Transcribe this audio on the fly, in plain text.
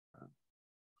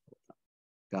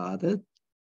got it.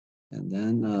 And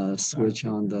then switch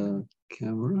on the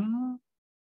camera.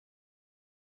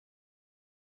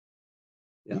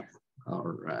 Yeah, all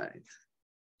right.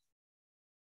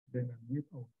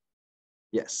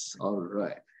 Yes, all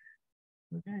right.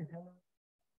 Okay, hello.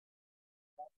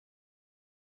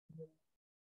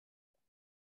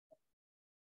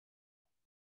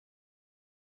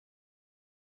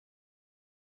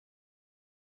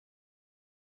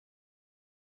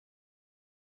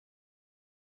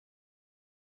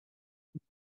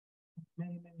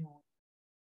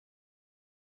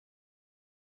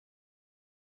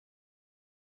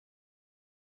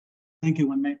 Thank you,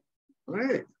 Wen-mei. All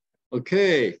right.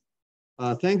 Okay.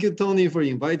 Thank you, Tony, for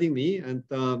inviting me. And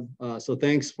so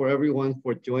thanks for everyone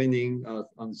for joining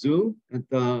on Zoom. And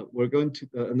we're going to,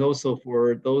 and also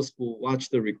for those who watch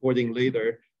the recording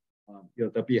later,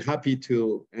 they'll be happy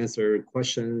to answer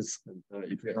questions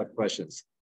if you have questions.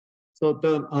 So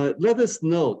let us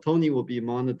know. Tony will be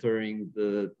monitoring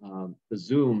the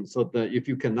Zoom, so that if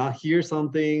you cannot hear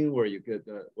something, or you get,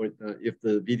 if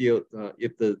the video,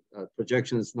 if the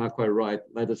projection is not quite right,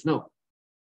 let us know.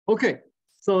 Okay,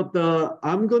 so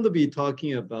I'm going to be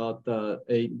talking about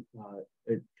a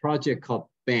project called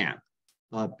BAM,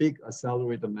 Big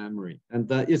Accelerator Memory,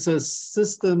 and it's a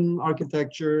system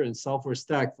architecture and software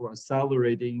stack for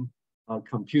accelerating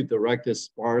compute-directed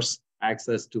sparse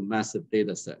access to massive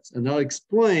data sets. And I'll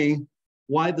explain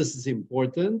why this is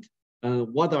important,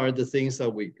 what are the things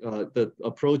that the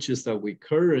approaches that we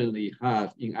currently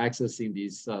have in accessing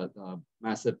these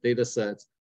massive data sets,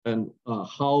 and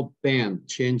how BAM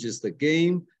changes the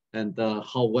game, and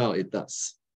how well it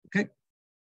does, okay?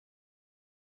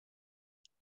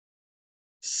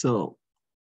 So,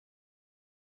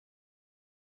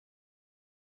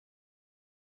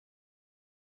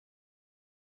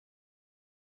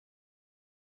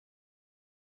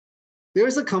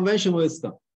 there's a conventional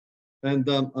wisdom. And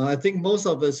I think most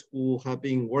of us who have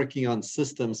been working on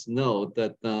systems know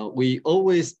that we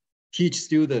always teach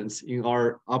students in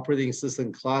our operating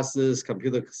system classes,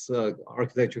 computer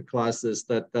architecture classes,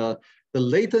 that the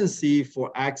latency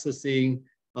for accessing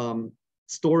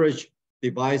storage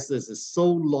devices is so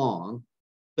long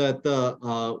that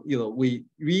we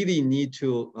really need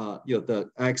to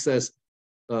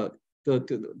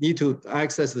need to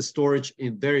access the storage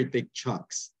in very big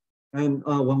chunks. And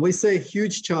when we say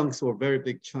huge chunks or very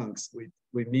big chunks,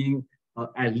 we mean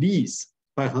at least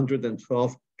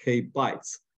 512K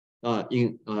bytes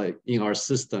in our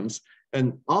systems.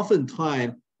 And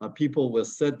oftentimes, people will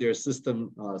set their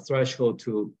system threshold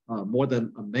to more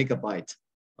than a megabyte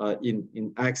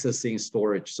in accessing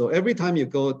storage. So every time you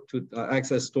go to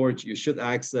access storage, you should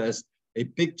access a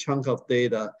big chunk of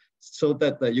data so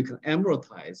that you can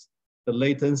amortize the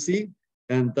latency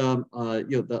and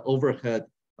the overhead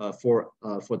for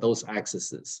those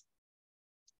accesses.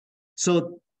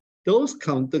 So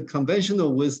the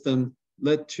conventional wisdom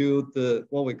led to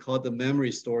what we call the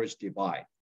memory storage divide.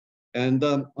 And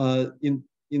in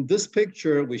this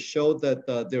picture, we show that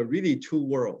there are really two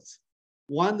worlds.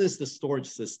 One is the storage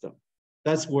system.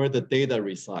 That's where the data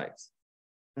resides.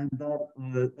 And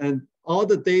all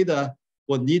the data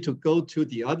will need to go to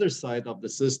the other side of the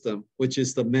system, which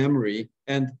is the memory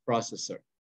and processor.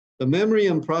 The memory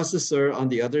and processor on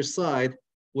the other side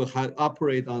will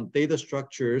operate on data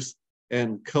structures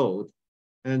and code.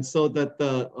 And so that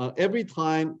every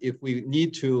time if we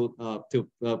need to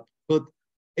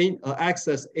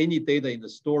access any data in the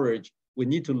storage, we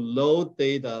need to load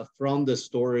data from the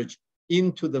storage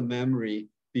into the memory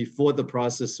before the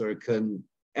processor can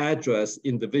address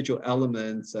individual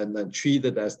elements and then treat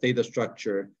it as data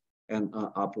structure and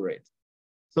operate.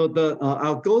 So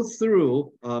I'll go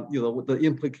through the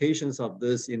implications of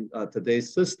this in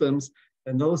today's systems,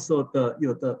 and also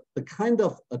the kind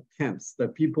of attempts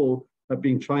that people have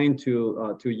been trying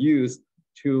to use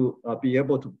to be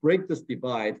able to break this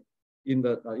divide in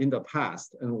the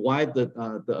past, and why the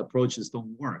approaches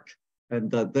don't work.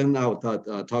 And then I'll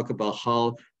talk about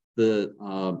how the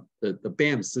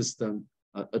BAM system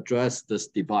address this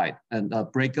divide and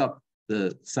break up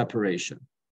the separation.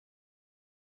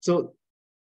 So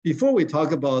before we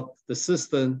talk about the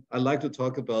system, I'd like to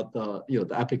talk about the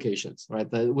applications, right?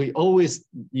 That we always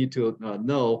need to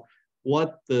know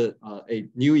what a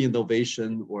new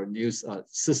innovation or new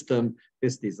system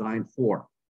is designed for.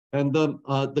 And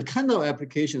the kind of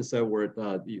applications that we're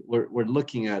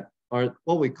looking at are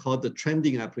what we call the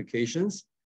trending applications.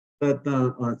 That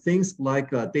things like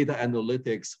data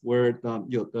analytics, where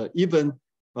even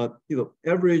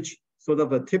average sort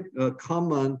of a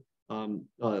common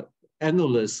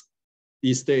analysts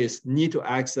these days need to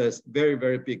access very,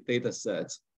 very big data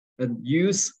sets. and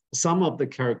use some of the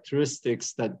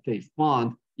characteristics that they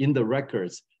found in the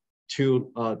records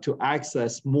to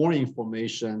access more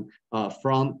information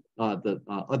from the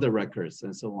other records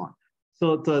and so on.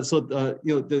 So the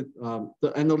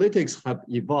analytics have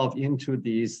evolved into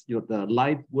these the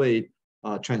lightweight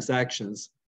transactions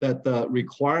that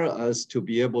require us to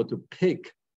be able to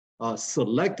pick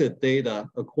selected data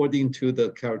according to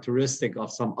the characteristic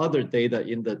of some other data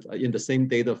in the same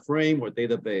data frame or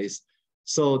database.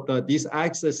 So these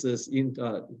accesses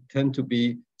tend to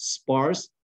be sparse,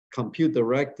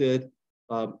 compute-directed,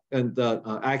 and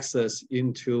access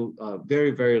into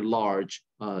very, very large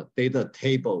data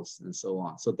tables and so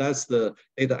on. So that's the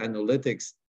data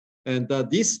analytics. And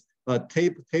these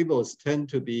tables tend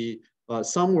to be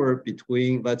somewhere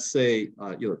between, let's say,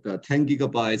 the 10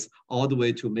 gigabytes all the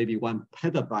way to maybe 1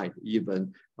 petabyte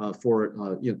even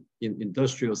for in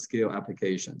industrial scale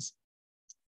applications.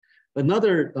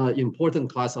 Another important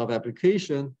class of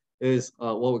application is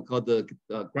what we call the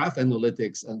graph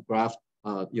analytics and graph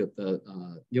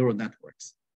neural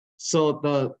networks. So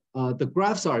the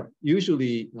graphs are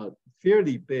usually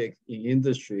fairly big in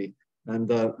industry.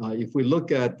 And if we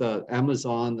look at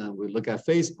Amazon and we look at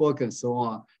Facebook and so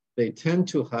on, they tend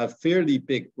to have fairly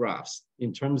big graphs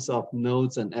in terms of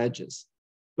nodes and edges.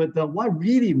 But what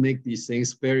really makes these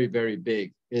things very, very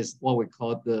big is what we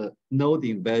call the node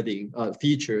embedding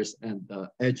features and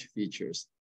edge features.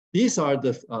 These are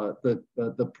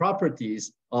the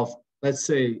properties of, let's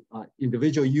say,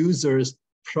 individual users,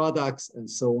 products, and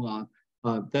so on,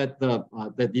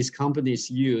 that these companies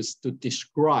use to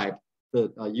describe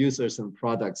the users and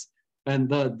products. And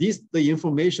the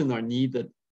information are needed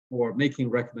for making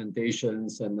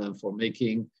recommendations and then for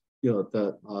making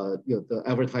the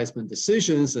advertisement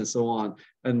decisions and so on.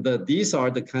 And these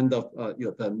are the kind of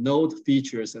the node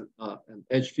features and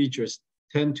edge features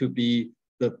tend to be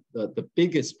the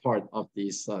biggest part of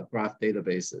these graph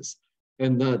databases.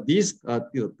 And these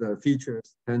the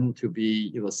features tend to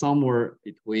be somewhere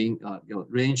between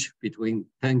range between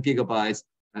 10 gigabytes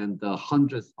and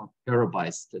hundreds of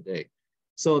terabytes today.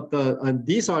 So and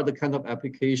these are the kind of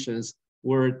applications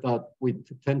where we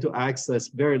tend to access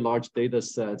very large data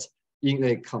sets in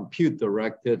a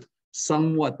compute-directed,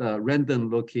 somewhat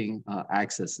random-looking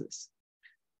accesses.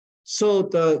 So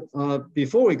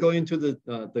before we go into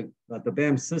the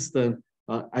BAM system,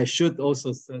 I should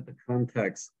also set the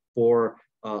context for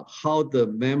how the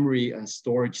memory and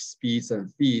storage speeds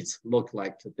and feeds look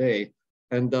like today.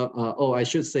 And I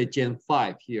should say Gen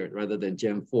 5 here rather than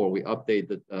Gen 4. We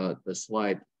updated the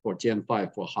slide for Gen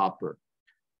 5 for Hopper.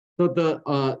 So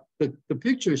the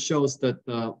picture shows that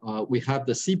we have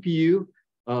the CPU,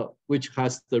 which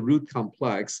has the root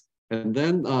complex, and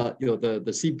then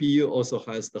the CPU also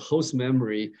has the host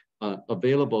memory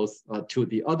available to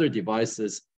the other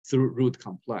devices through root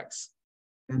complex.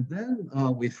 And then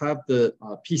we have the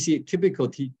typical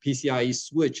PCIe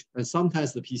switch, and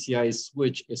sometimes the PCIe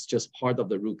switch is just part of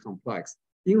the root complex.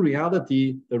 In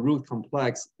reality, the root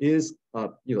complex is a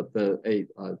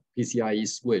PCIe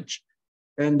switch.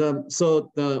 And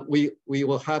so we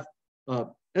will have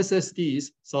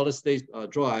SSDs, solid-state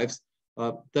drives,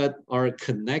 that are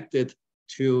connected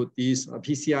to these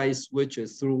PCIe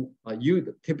switches through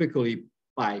typically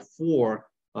by 4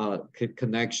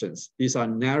 connections. These are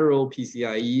narrow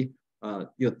PCIe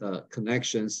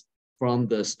connections from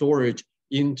the storage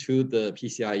into the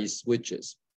PCIe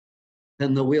switches.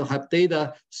 And we'll have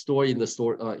data stored in the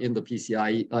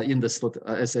PCIe in the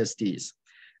SSDs.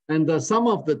 And some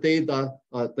of the data,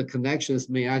 the connections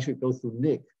may actually go through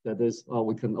NIC. That is,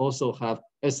 we can also have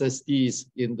SSDs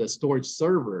in the storage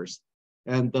servers,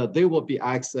 and they will be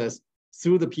accessed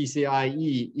through the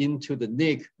PCIe into the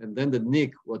NIC, and then the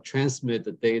NIC will transmit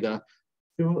the data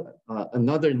through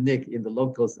another NIC in the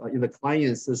local in the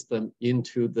client system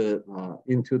into the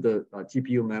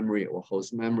GPU memory or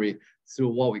host memory through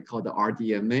what we call the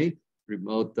RDMA,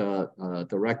 remote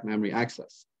direct memory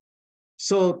access.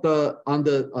 So on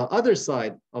the other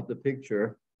side of the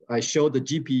picture, I show the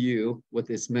GPU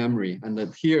with its memory, and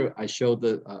then here I show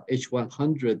the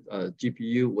H100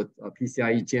 GPU with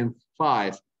PCIe Gen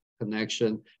 5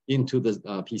 connection into the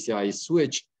PCIe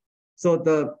switch. So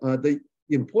the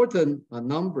important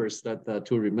numbers that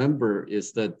to remember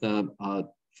is that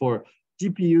for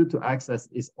GPU to access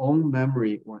its own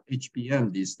memory or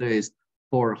HBM these days,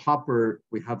 for Hopper,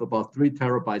 we have about 3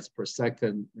 terabytes per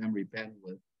second memory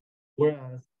bandwidth.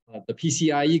 Whereas the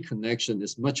PCIe connection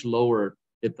is much lower.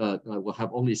 It will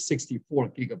have only 64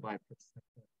 gigabyte per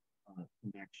second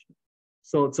connection.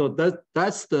 So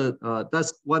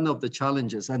that's one of the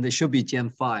challenges, and it should be Gen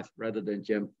 5 rather than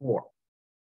Gen 4.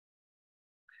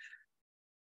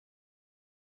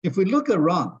 if we look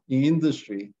around in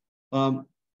industry,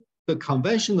 the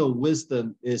conventional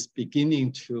wisdom is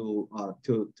beginning to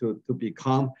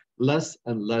become less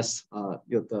and less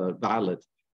valid.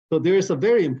 So there is a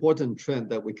very important trend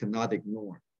that we cannot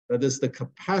ignore. That is the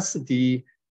capacity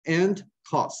and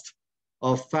cost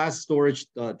of fast storage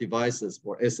devices,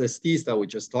 or SSDs that we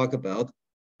just talked about,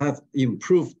 have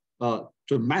improved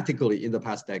dramatically in the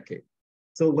past decade.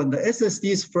 So when the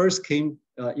SSDs first came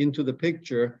into the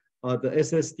picture, the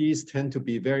SSDs tend to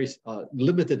be very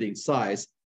limited in size.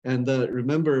 And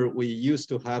remember, we used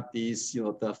to have these,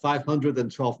 the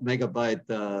 512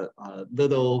 megabyte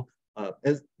little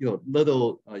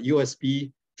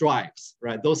USB drives,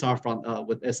 right? Those are from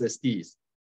with SSDs.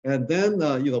 And then,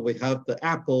 we have the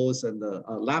Apples and the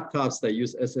laptops that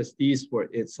use SSDs for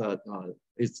its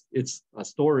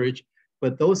storage.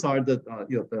 But those are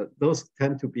those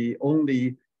tend to be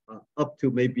only up to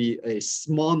maybe a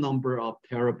small number of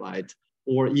terabytes,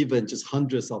 or even just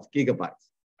hundreds of gigabytes,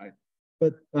 right?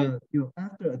 But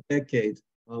after a decade,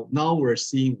 now we're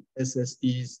seeing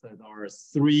SSDs that are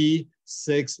 3,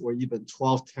 6, or even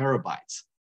 12 terabytes.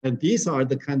 And these are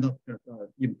the kind of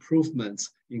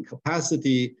improvements in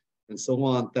capacity and so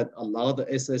on that allow the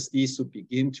SSDs to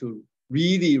begin to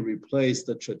really replace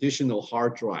the traditional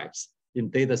hard drives in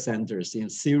data centers, in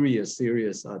serious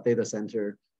data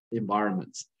center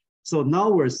environments. So now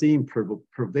we're seeing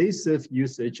pervasive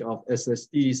usage of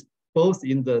SSDs, both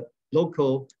in the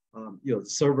local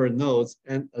server nodes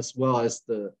and as well as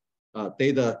the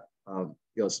data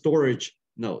storage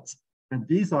nodes. And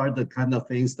these are the kind of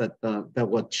things that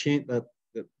will change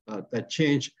that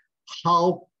change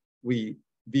how we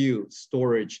view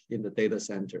storage in the data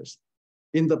centers.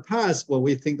 In the past, when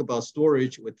we think about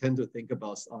storage, we tend to think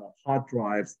about hard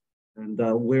drives, and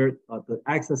where the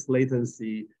access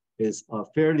latency is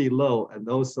fairly low, and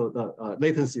also the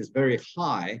latency is very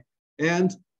high.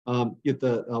 And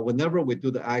whenever we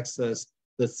do the access,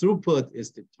 the throughput is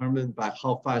determined by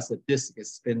how fast the disk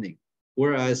is spinning.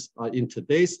 Whereas in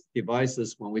today's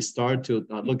devices, when we start to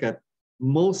look at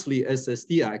mostly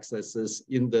SSD accesses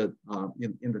in the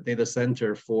data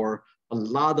center for a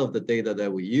lot of the data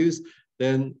that we use,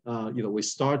 then we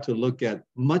start to look at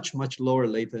much lower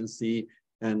latency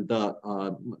and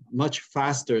much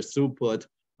faster throughput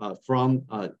from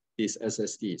these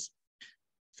SSDs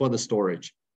for the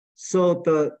storage. So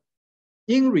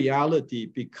in reality,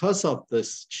 because of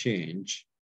this change,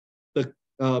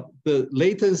 the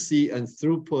latency and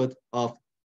throughput of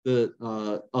the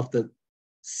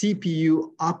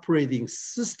CPU operating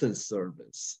system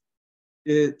service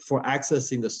for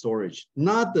accessing the storage,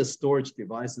 not the storage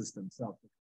devices themselves,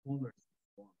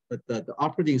 but the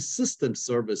operating system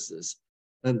services,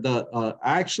 and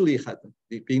actually had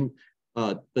been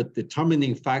the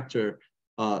determining factor,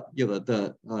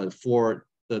 for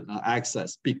the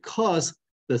access, because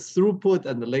the throughput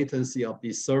and the latency of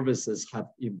these services have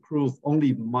improved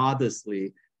only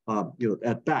modestly,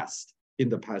 at best in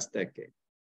the past decade.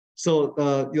 So,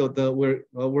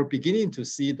 we're beginning to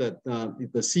see that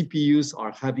the CPUs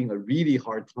are having a really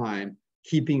hard time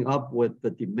keeping up with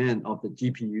the demand of the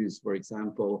GPUs, for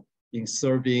example, in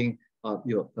serving,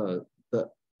 the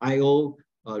I/O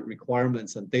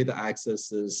requirements and data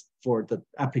accesses for the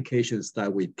applications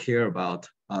that we care about,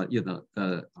 at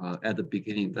the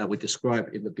beginning, that we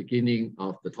described in the beginning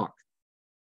of the talk.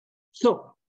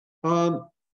 So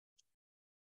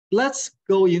let's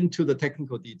go into the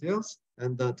technical details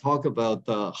and talk about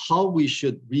how we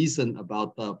should reason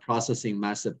about processing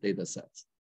massive data sets.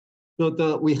 So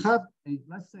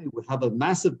let's say we have a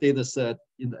massive data set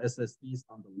in the SSDs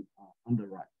on the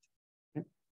right. Okay?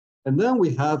 And then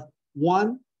we have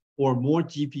one or more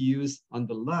GPUs on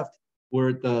the left,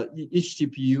 where each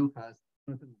GPU has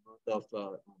a certain amount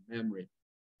of memory.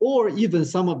 Or even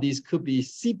some of these could be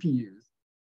CPUs,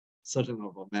 certain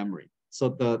amount of memory. So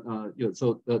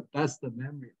that's the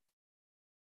memory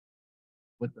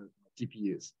with the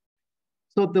GPUs.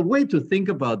 So the way to think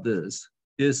about this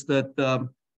is that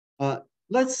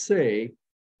let's say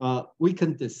we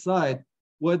can decide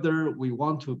whether we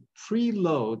want to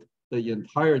preload the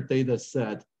entire data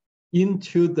set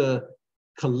into the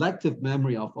collective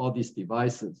memory of all these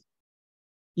devices.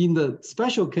 In the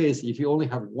special case, if you only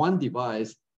have one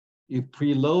device, you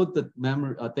preload the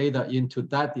memory data into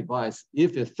that device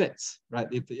if it fits, right?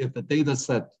 If the data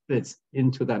set fits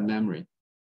into that memory.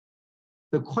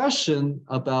 The question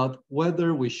about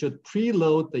whether we should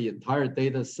preload the entire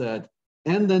data set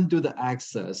and then do the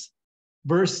access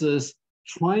versus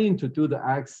trying to do the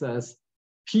access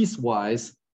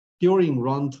piecewise during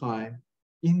runtime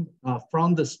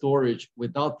from the storage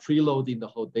without preloading the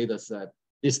whole data set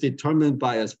is determined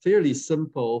by a fairly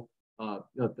simple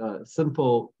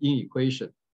simple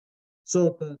inequation.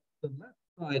 So the left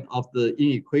side of the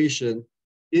inequation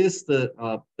is the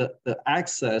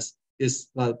access is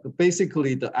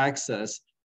basically the access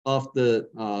of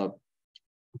the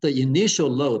initial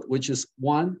load, which is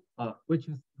one, which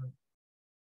is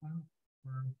one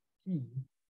per t,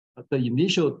 the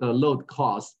initial load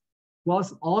cost,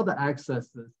 plus all the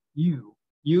accesses u.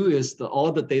 U is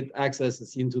all the data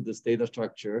accesses into this data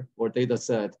structure or data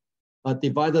set,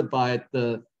 divided by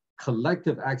the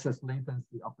collective access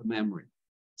latency of the memory.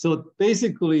 So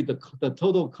basically, the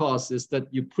total cost is that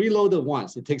you preload it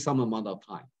once. It takes some amount of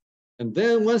time. And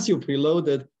then once you preload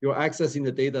it, you're accessing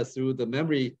the data through the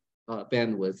memory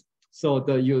bandwidth. So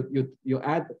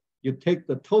you take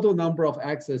the total number of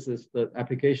accesses the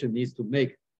application needs to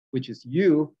make, which is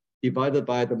U divided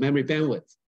by the memory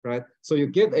bandwidth, right? So you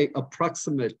get an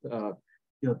approximate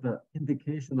the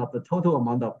indication of the total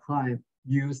amount of time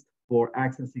used for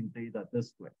accessing data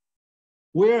this way.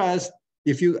 Whereas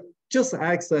if you just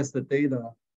access the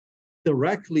data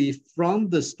directly from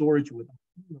the storage with,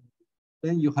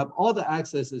 then you have all the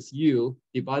accesses U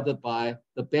divided by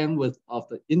the bandwidth of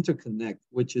the interconnect,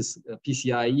 which is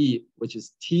PCIe, which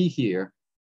is T here.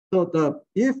 So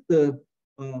if the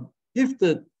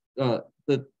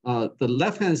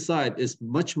left-hand side is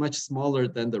much smaller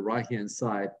than the right-hand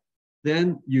side,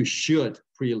 then you should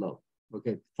preload.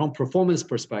 Okay, from performance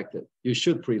perspective, you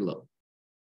should preload.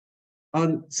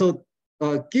 So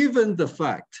given the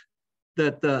fact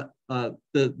that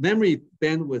the memory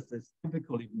bandwidth is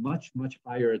typically much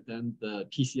higher than the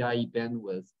PCIe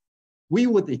bandwidth, we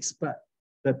would expect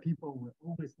that people will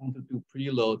always want to do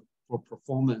preload for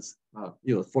performance,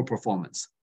 for performance.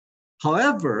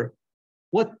 However,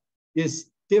 what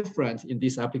is different in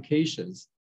these applications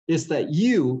is that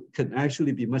U can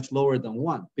actually be much lower than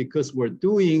 1 because we're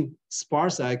doing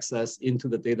sparse access into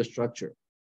the data structure.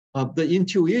 The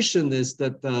intuition is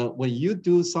that when you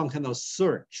do some kind of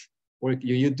search or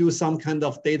you do some kind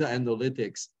of data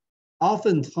analytics,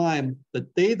 oftentimes the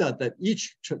data that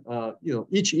each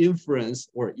inference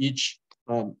or each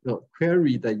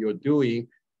query that you're doing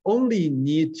only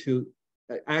need to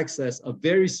access a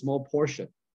very small portion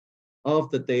of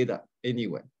the data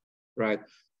anyway, right?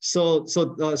 So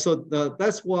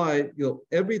that's why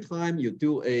every time you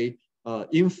do a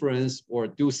inference or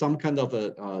do some kind of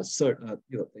a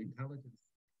intelligence,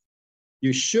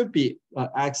 you should be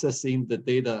accessing the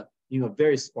data in a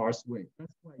very sparse way.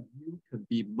 That's why U can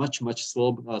be much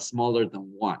smaller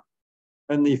than 1.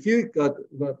 And if you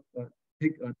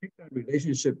take that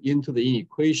relationship into the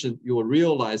equation, you will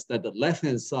realize that the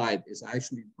left-hand side is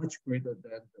actually much greater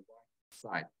than the right-hand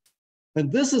side. And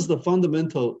this is the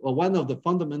fundamental, one of the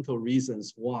fundamental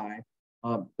reasons why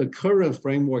the current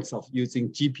frameworks of using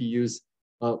GPUs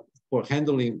for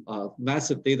handling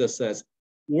massive data sets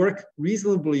work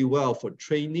reasonably well for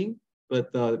training,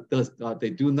 but they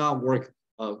do not work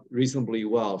reasonably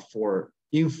well for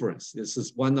inference. This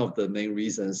is one of the main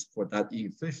reasons for that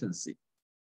efficiency,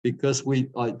 because we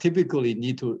typically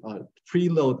need to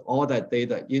preload all that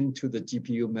data into the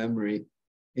GPU memory.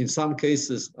 In some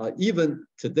cases, even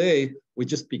today, we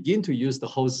just begin to use the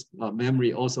host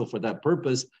memory also for that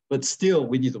purpose, but still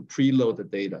we need to preload the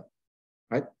data,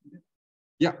 right?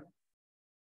 Yeah.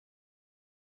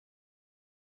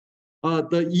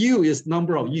 The U is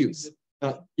number of U's.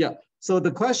 Yeah. So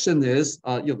the question is,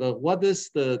 what is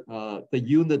the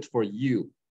unit for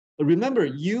U? Remember,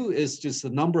 U is just the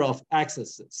number of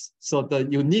accesses. So the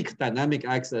unique dynamic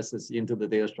accesses into the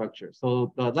data structure.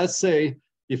 So let's say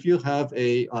if you have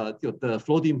the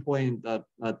floating point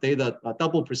data,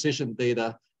 double precision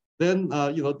data, then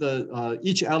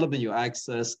each element you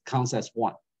access counts as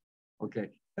 1. Okay.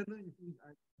 And then if you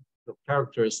the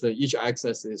characters that each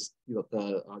access is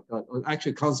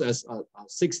actually counts as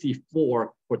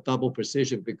 64 for double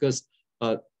precision, because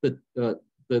the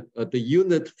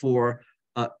unit for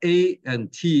A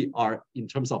and T are in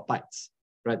terms of bytes,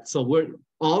 right? So we're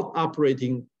all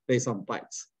operating based on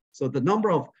bytes. So the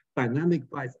number of dynamic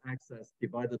bytes accessed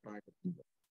divided by the number.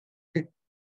 Okay.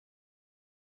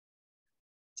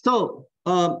 So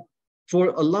for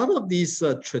a lot of these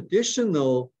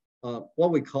traditional what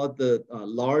we call the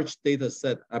large data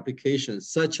set applications,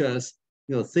 such as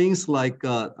things like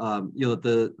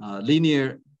the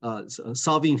linear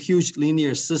solving huge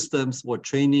linear systems or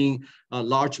training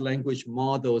large language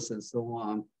models and so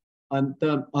on, and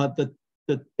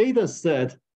the data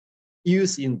set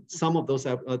used in some of those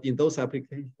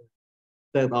applications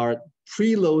that are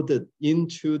preloaded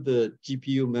into the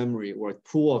GPU memory or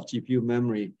pool of GPU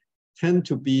memory tend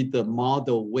to be the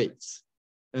model weights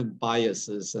and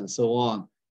biases and so on,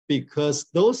 because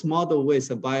those model weights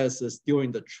and biases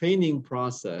during the training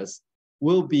process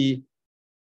will be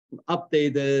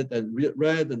updated and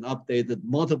read and updated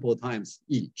multiple times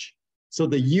each. So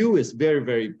the U is very,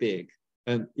 very big,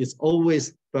 and it's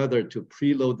always better to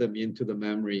preload them into the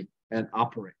memory and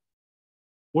operate.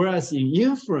 Whereas in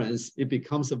inference, it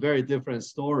becomes a very different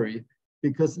story,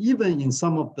 because even in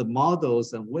some of the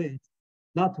models and weights,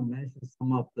 not to mention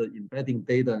some of the embedding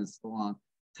data and so on,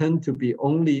 tend to be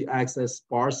only accessed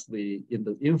sparsely in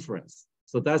the inference.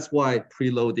 So that's why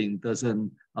preloading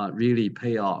doesn't really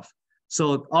pay off.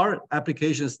 So our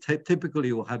applications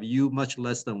typically will have U much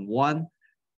less than 1.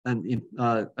 And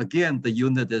again, the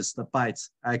unit is the bytes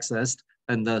accessed.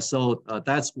 And so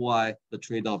that's why the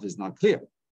trade-off is not clear.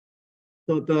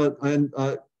 So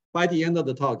by the end of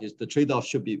the talk, the trade-off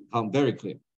should become very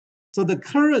clear. So the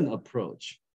current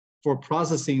approach for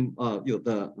processing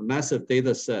the massive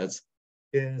data sets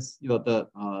is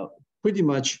pretty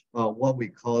much what we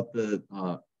call the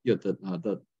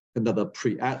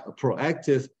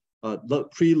proactive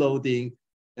preloading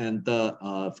and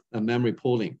memory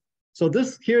pooling. So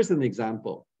here's an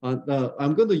example.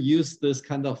 I'm going to use this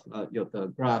kind of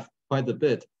the graph quite a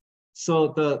bit. So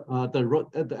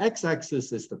the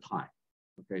x-axis is the time.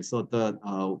 Okay,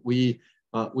 so we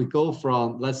go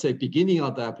from, let's say, beginning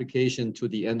of the application to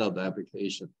the end of the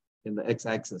application in the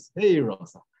x-axis. Hey,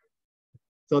 Rosa.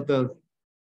 So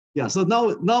so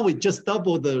now we just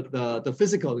double the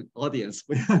physical audience.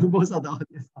 We have most of the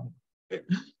audience.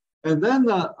 And then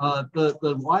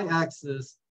the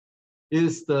y-axis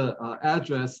is the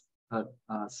address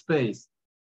space.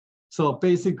 So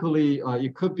basically,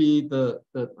 it could be the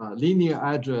linear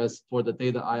address for the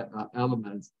data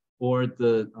elements, or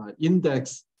the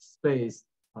index space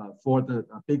for the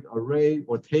big array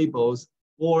or tables,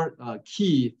 or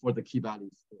key for the key value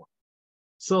store.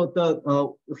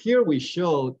 So here we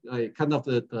show kind of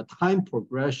the time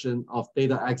progression of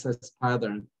data access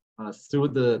pattern through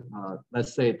the,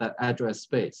 let's say, that address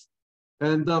space.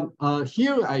 And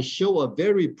here I show a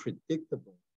very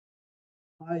predictable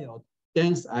tiled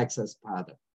dense access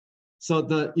pattern.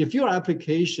 So if your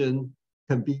application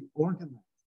can be organized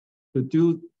to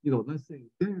do, let's say,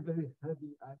 very, very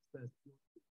heavy access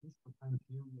to time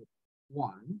period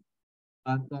 1,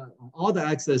 and all the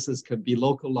accesses can be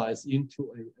localized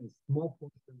into a small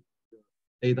portion of the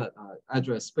data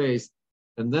address space.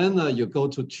 And then you go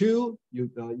to 2, you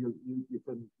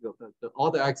can,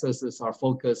 all the accesses are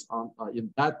focused on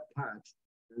in that patch.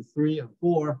 And 3 and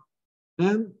 4,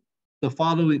 then the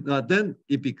following, then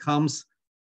it becomes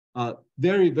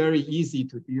very, very easy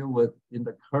to deal with in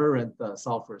the current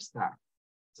software stack.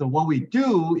 So what we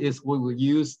do is we will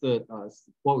use the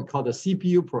what we call the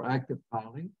CPU proactive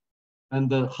tiling, and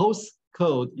the host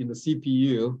code in the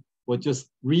CPU will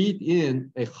just read in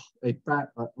a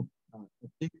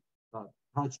big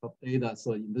patch of data.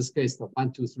 So in this case, the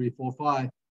 1, 2, 3, 4, 5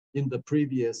 in the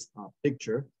previous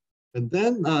picture. And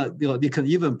then you can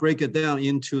even break it down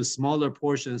into smaller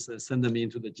portions and send them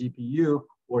into the GPU,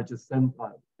 or just send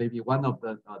maybe one of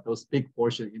those big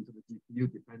portions into the GPU,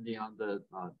 depending on the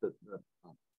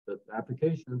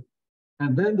application.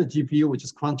 And then the GPU will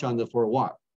just crunch on it for a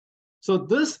while. So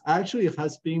this actually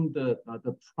has been the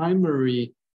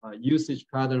primary usage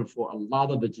pattern for a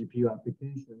lot of the GPU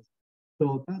applications.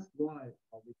 So that's why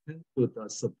we tend to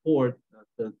support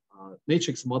the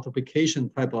matrix multiplication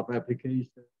type of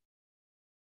application,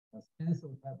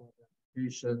 stencil type of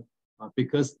application,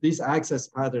 because these access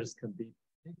patterns can be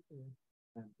predicted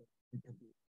and it can be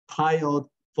tiled,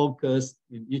 focused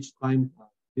in each time.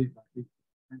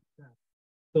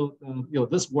 So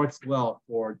this works well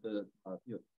for the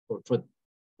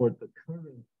for the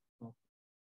current software.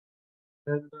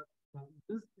 And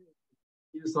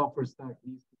this software stack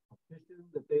needs to partition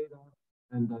the data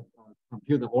and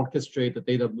compute and orchestrate the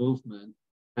data movement,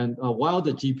 and while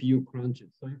the GPU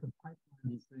crunches. So you can pipeline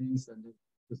these things and then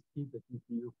just keep the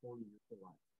GPU fully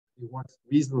utilized. It works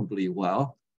reasonably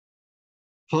well.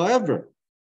 However,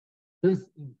 this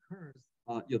incurs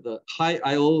the high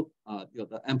I/O,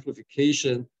 the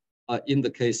amplification in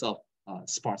the case of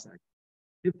sparse access.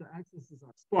 If the accesses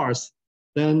are sparse,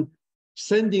 then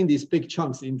sending these big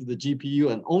chunks into the GPU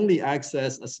and only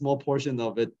access a small portion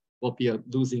of it will be a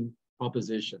losing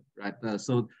proposition, right?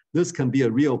 So this can be a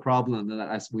real problem,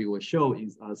 as we will show in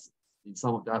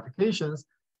some of the applications,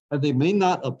 and they may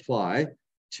not apply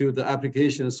to the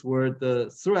applications where the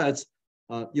threads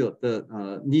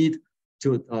need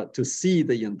to see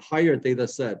the entire data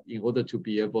set in order to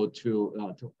be able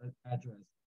to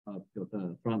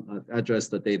address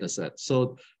the data set.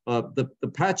 So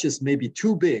the patches may be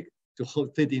too big to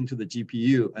fit into the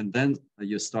GPU, and then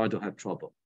you start to have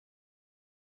trouble.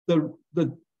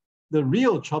 The the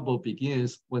real trouble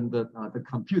begins when the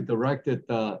compute-directed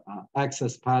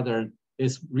access pattern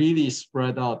is really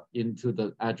spread out into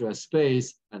the address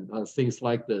space and things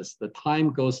like this. The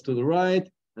time goes to the right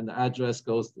and the address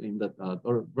goes in the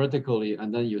or vertically,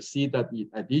 and then you see that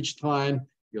at each time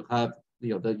you have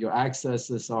that your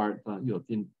accesses are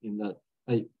in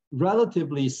a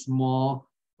relatively small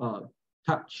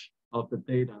touch of the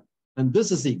data, and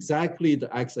this is exactly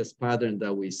the access pattern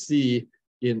that we see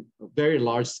in very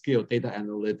large scale data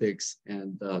analytics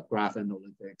and graph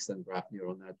analytics and graph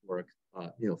neural network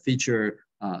feature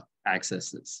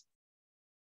accesses.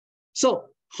 So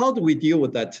how do we deal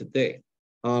with that today?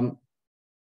 At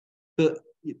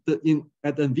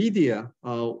NVIDIA,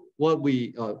 what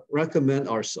we recommend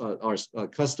our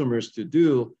customers to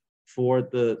do for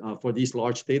these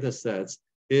large data sets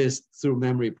is through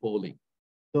memory pooling.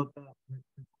 So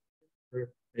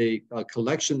a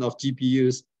collection of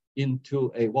GPUs into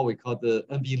what we call the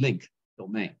NVLink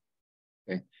domain.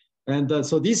 Okay, and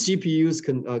so these GPUs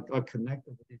are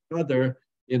connected with each other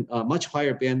in a much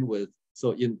higher bandwidth.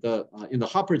 So in the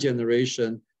Hopper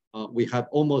generation, we have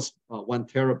almost 1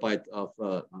 terabyte of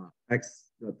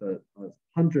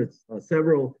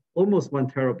almost 1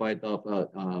 terabyte of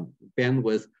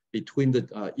bandwidth between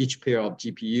each pair of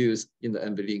GPUs in the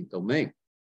NVLink domain.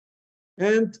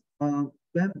 And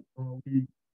then we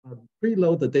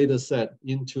preload the data set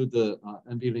into the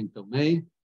NVLink domain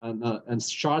and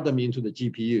shard them into the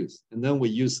GPUs. And then we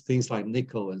use things like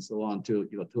nickel and so on to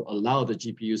allow the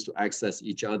GPUs to access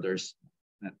each other's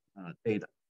data.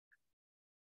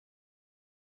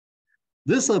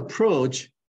 This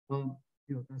approach, as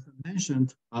I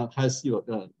mentioned, has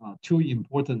two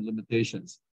important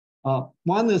limitations.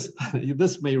 One is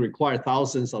this may require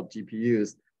thousands of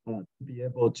GPUs to be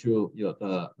able to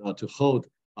hold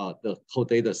the whole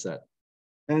data set,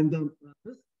 and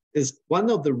this is one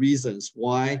of the reasons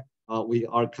why we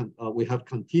have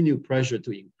continued pressure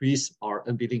to increase our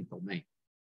NVLink domain.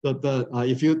 So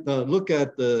if you look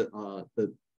at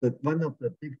one of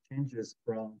the big changes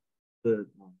from the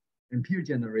Ampere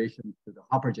generation to the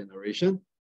Hopper generation,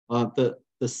 the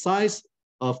size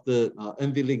of the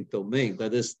NVLink domain,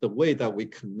 that is the way that we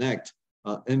connect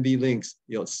NVLinks,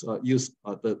 use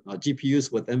the GPUs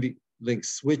with NVLink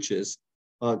switches,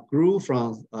 grew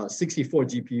from 64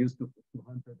 GPUs to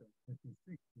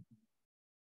 256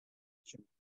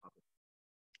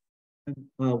 GPUs. And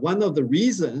one of the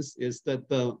reasons is that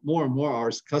more and more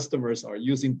our customers are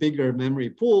using bigger memory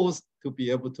pools to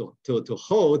be able to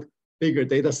hold bigger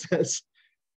data sets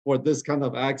for this kind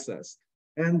of access.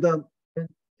 And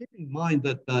keep in mind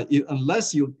that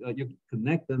unless you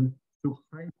connect them to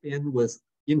high bandwidth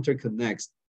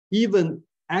interconnects, even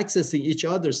accessing each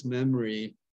other's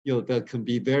memory, that can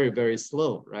be very, very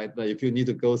slow, right? But if you need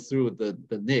to go through the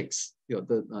NICs,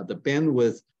 the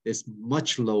bandwidth is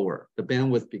much lower. The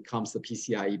bandwidth becomes the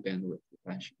PCIe bandwidth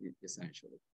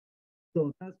essentially.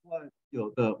 So that's why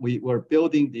we were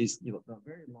building these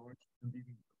very large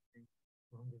NVIDIA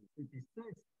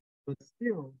 256, but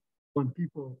still, when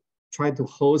people try to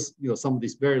host some of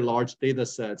these very large data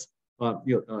sets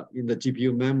in the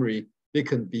GPU memory, they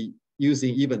can be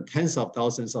using even tens of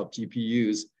thousands of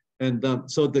GPUs. And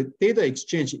so the data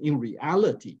exchange in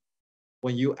reality,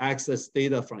 when you access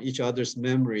data from each other's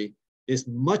memory, is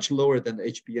much lower than the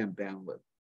HBM bandwidth,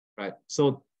 right?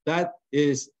 So that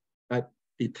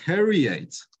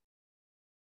deteriorates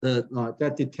the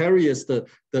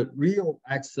real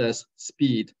access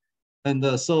speed. And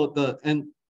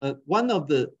one of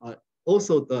the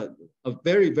a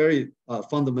very, very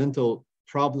fundamental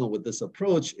problem with this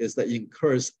approach is that it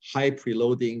incurs high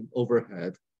preloading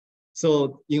overhead.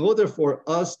 So in order for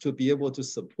us to be able to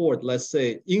support, let's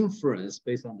say, inference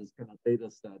based on this kind of data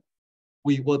set,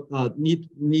 we would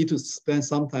need to spend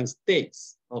sometimes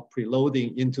days of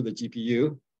preloading into the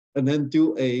GPU and then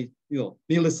do a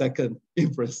millisecond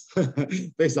inference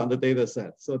based on the data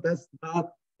set. So that's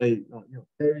not a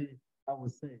very, I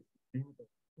would say,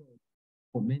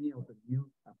 for many of the new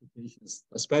applications,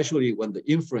 especially when the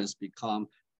inference become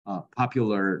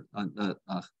popular and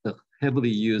heavily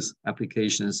used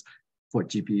applications for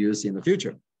GPUs in the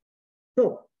future.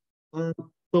 So,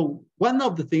 so one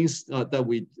of the things that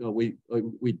we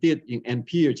did in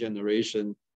Ampere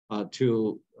generation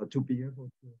to be able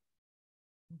to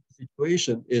the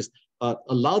situation is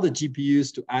allow the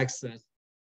GPUs to access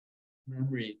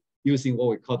memory using what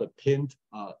we call the pinned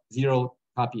zero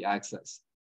copy access.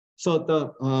 So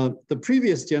the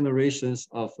previous generations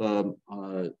of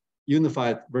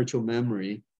unified virtual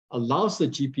memory allows the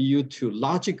GPU to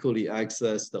logically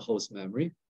access the host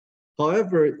memory.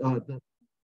 However,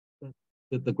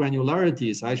 the granularity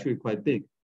is actually quite big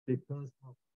because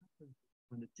of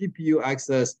when the GPU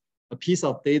access a piece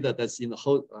of data that's in the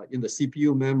whole in the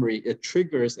CPU memory, it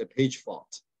triggers a page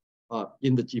fault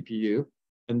in the GPU,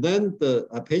 and then the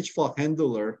page fault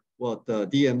handler will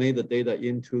DMA the data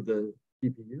into the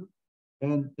GPU,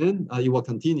 and then it will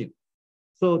continue.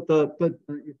 So but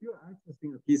if you're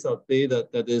accessing a piece of data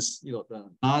that is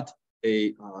not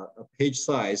a page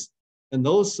size, and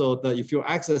also if you're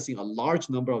accessing a large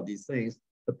number of these things,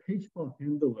 the page fault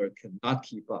handler cannot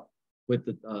keep up with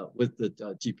the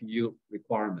GPU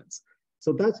requirements.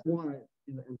 So that's why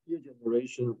in the NVIDIA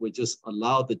generation, we just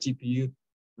allow the GPU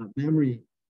memory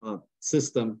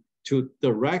system to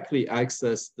directly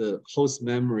access the host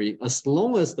memory as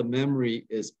long as the memory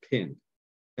is pinned.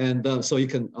 And so you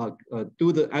can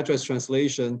do the address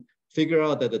translation, figure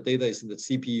out that the data is in the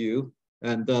CPU,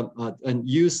 and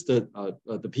use the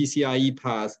PCIe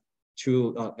path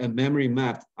to a memory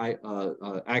mapped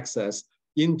access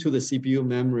into the CPU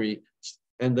memory,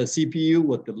 and the CPU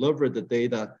will deliver the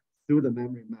data through the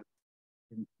memory map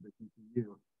into the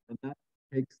GPU, and that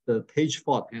takes the page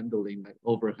fault handling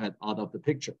overhead out of the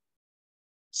picture.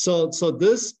 So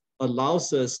this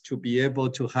allows us to be able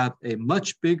to have a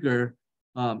much bigger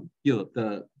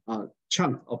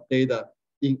chunk of data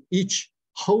in each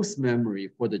host memory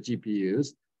for the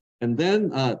GPUs, and then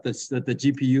the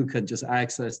GPU can just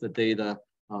access the data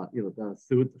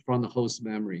from the host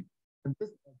memory. And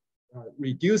this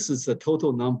reduces the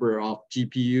total number of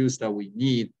GPUs that we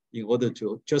need in order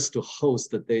to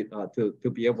host the data, to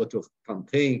be able to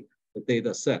contain the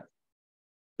data set.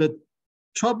 The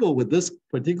trouble with this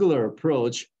particular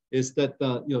approach is that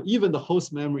even the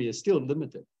host memory is still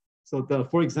limited. So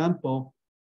for example,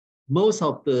 most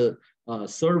of the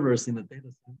servers in the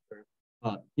data center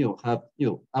have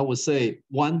I would say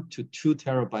 1 to 2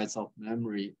 terabytes of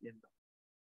memory in them.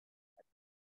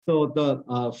 So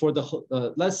for the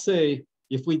let's say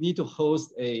if we need to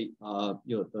host a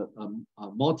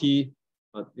multi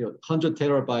 100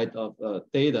 terabyte of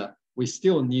data, we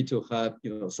still need to have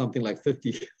something like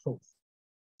 50 hosts.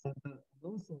 And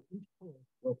also each host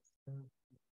will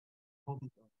serve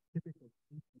typical.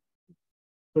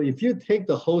 So if you take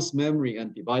the host memory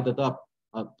and divide it up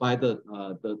by the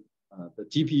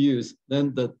GPUs,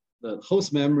 then the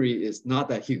host memory is not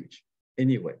that huge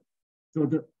anyway. So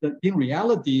in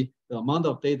reality, the amount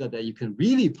of data that you can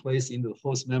really place into the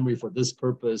host memory for this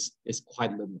purpose is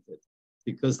quite limited,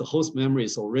 because the host memory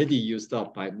is already used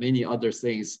up by many other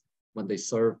things when they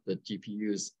serve the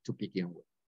GPUs to begin with.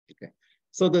 Okay.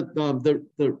 So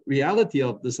the reality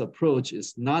of this approach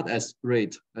is not as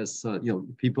great as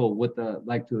people would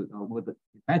like to would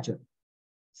imagine.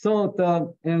 So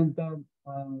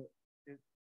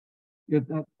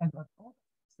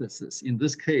in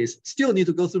this case still need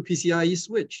to go through PCIe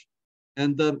switch,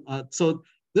 and so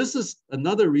this is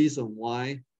another reason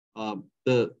why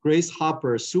the Grace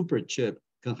Hopper super chip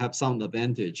can have some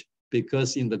advantage,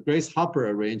 because in the Grace Hopper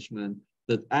arrangement,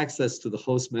 the access to the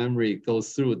host memory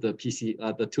goes through the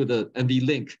to the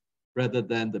NVLink rather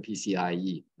than the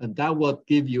PCIe, and that will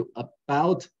give you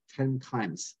about 10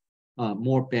 times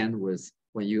more bandwidth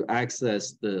when you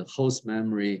access the host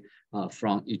memory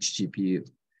from each GPU.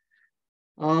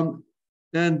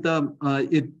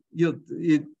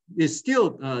 It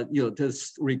still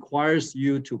this requires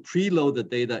you to preload the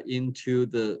data into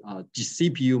the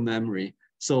CPU memory.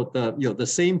 So the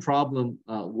same problem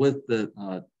with the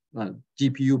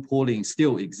GPU pooling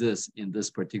still exists in this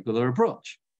particular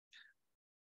approach.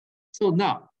 So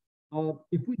now,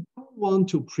 if we don't want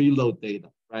to preload data,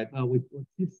 right? We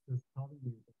keep telling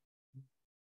you that we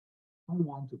don't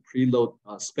want to preload,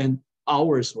 spend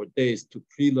hours or days to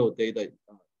preload data,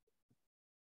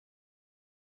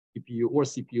 GPU or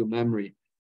CPU memory.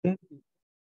 Then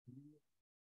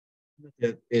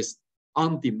it is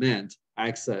on-demand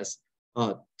access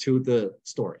to the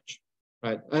storage,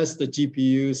 right? As the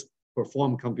GPUs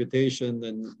perform computation,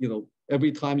 and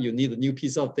every time you need a new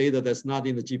piece of data that's not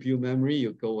in the GPU memory,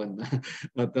 you go and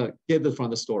get it from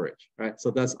the storage, right?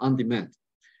 So that's on demand.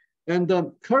 And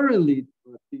currently,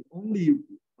 the only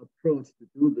approach to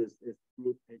do this is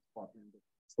through page fault handling.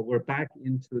 So we're back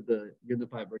into the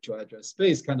unified virtual address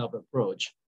space kind of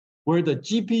approach, where the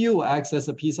GPU access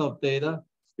a piece of data,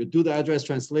 you do the address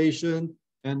translation,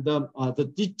 and the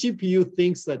GPU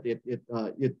thinks that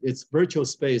its virtual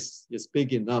space is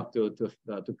big enough to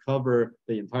cover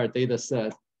the entire data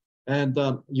set. And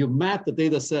you map the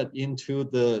data set into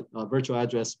the virtual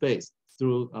address space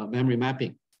through memory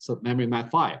mapping, so memory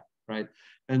map file, right?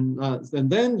 And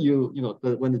then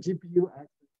when the GPU accesses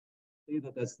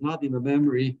data that's not in the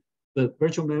memory, the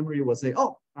virtual memory will say,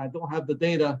 oh, I don't have the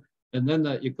data. And then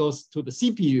it goes to the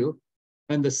CPU,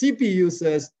 and the CPU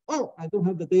says, oh, I don't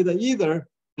have the data either.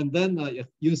 And then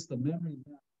use the memory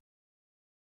map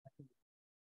to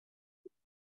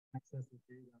access the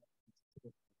data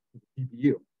to the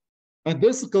GPU. And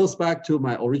this goes back to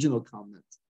my original comment.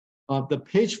 The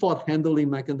page fault handling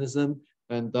mechanism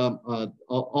and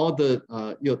all the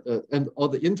and all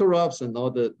the interrupts and all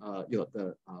the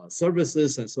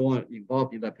services and so on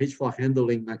involved in the page fault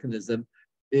handling mechanism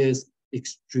is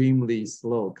extremely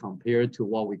slow compared to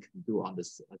what we can do on the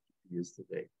GPUs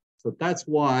today. So that's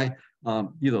why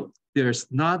there's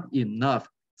not enough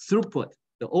throughput.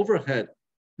 The overhead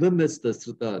limits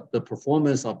the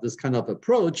performance of this kind of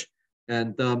approach,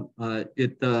 and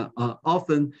it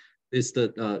often is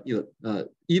that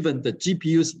even the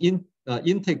GPU's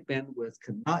intake bandwidth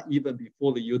cannot even be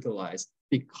fully utilized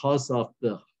because of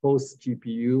the host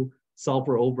GPU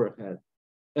software overhead.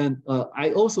 And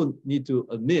I also need to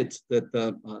admit that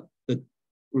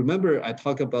remember I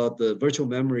talked about the virtual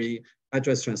memory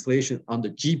address translation on the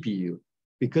GPU,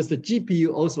 because the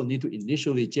GPU also need to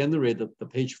initially generate the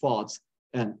page faults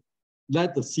and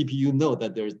let the CPU know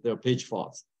that there are page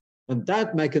faults. And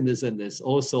that mechanism is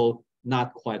also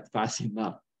not quite fast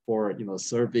enough for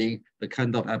serving the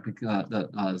kind of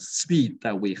speed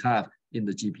that we have in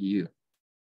the GPU.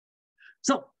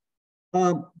 So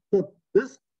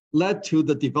this led to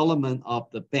the development of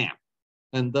the BAM.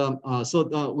 And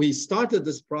so we started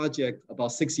this project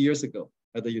about 6 years ago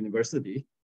at the university.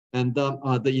 And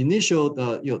the initial,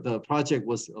 the project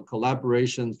was a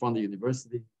collaboration from the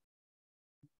university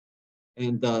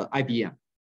and IBM.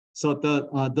 So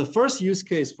the first use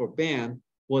case for BAM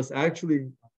was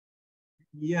actually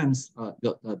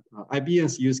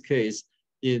IBM's use case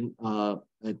in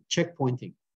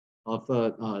checkpointing of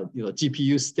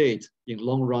GPU state in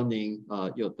long-running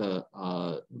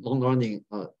long-running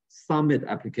summit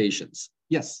applications.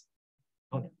 Yes.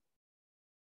 Okay.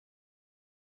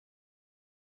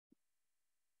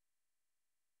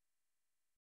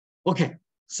 Okay.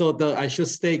 So I should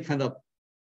stay kind of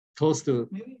close to.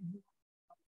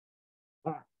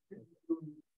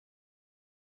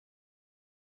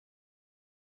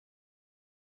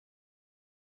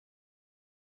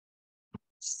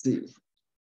 See.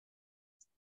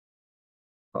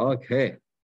 Okay.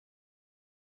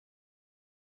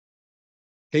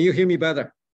 Can you hear me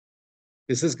better?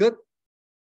 Is this good?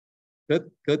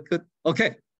 Good, good, good.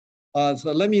 Okay.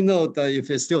 So let me know if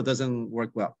it still doesn't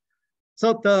work well.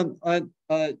 So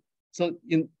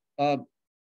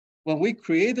when we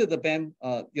created the BAM,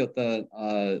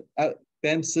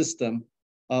 BAM system,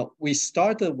 we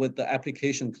started with the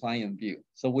application client view.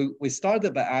 So we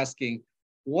started by asking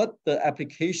what the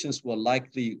applications will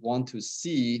likely want to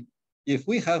see if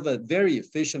we have a very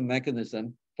efficient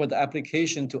mechanism for the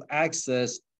application to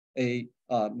access a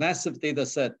massive data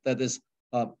set that is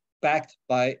backed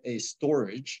by a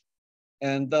storage.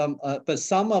 And but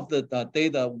some of the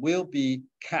data will be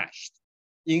cached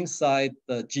inside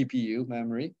the GPU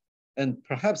memory and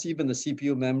perhaps even the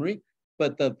CPU memory,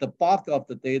 but the bulk of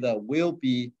the data will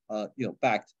be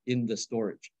backed in the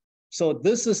storage. So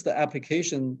this is the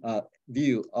application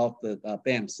view of the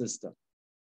BAM system.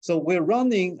 So we're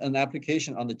running an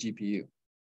application on the GPU,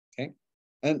 okay?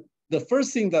 And the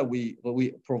first thing that we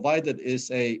provided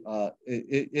is a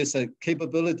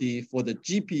capability for the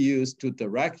GPUs to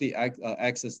directly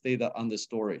access data on the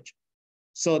storage.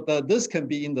 So this can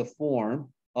be in the form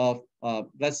of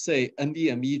let's say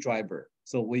NVMe driver.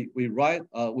 So we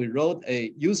wrote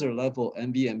a user level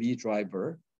NVMe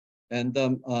driver, and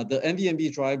the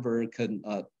NVMe driver can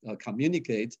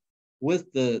communicate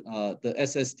with the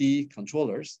SSD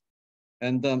controllers,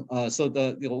 and so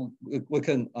we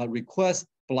can request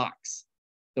blocks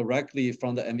directly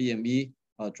from the NVMe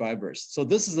drivers. So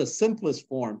this is the simplest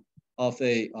form of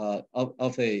a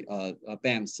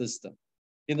BAM system.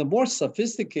 In the more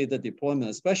sophisticated deployment,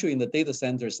 especially in the data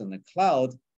centers and the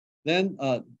cloud, then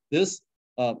these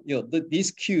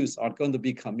queues are going to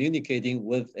be communicating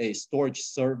with a storage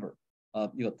server,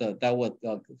 that would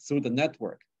through the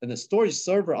network, and the storage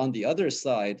server on the other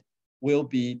side will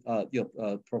be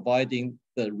providing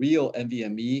the real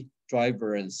NVMe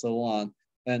driver and so on.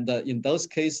 And in those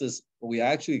cases, we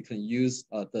actually can use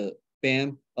the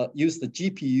BAM, use the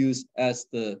GPUs as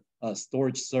the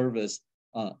storage service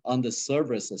on the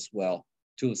servers as well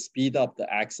to speed up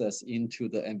the access into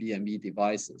the NVMe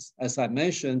devices. As I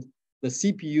mentioned, the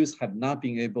CPUs have not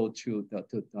been able to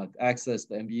access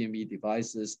the NVMe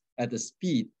devices at the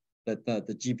speed that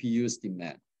the GPUs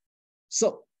demand.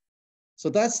 So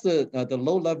that's the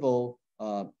low level,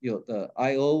 the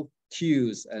I/O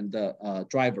queues and the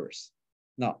drivers.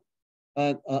 Now,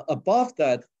 above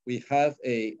that, we have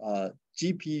a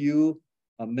GPU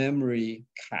memory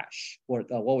cache, or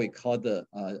what we call the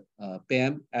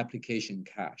BAM application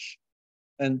cache.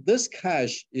 And this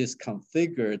cache is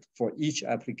configured for each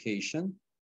application.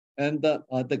 And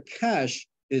the cache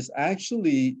is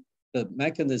actually the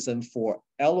mechanism for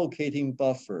allocating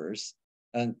buffers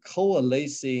and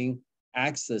coalescing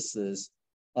accesses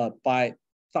by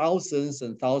thousands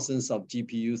and thousands of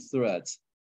GPU threads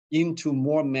into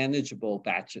more manageable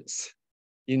batches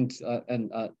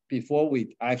before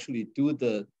we actually do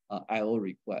the I/O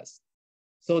request.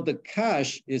 So the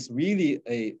cache is really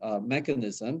a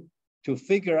mechanism to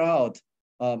figure out,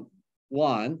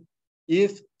 one,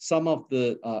 if some of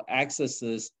the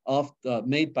accesses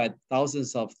made by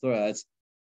thousands of threads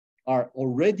are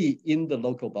already in the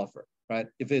local buffer, right?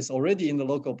 If it's already in the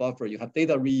local buffer, you have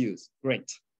data reuse,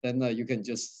 great. Then you can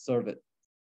just serve it.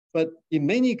 But in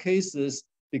many cases,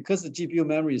 because the GPU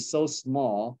memory is so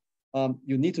small,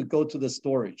 you need to go to the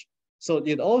storage. So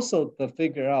it also to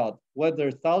figure out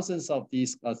whether thousands of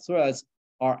these threads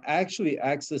are actually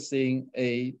accessing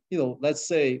a, let's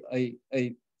say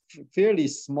a fairly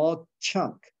small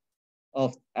chunk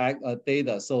of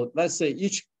data. So let's say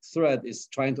each thread is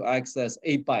trying to access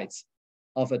 8 bytes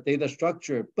of a data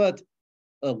structure, but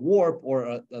a warp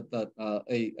or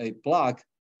a block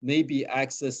may be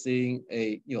accessing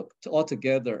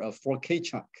altogether a 4K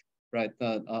chunk, right,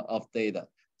 of data.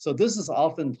 So this is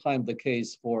oftentimes the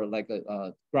case for like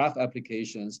graph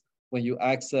applications when you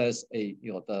access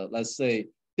let's say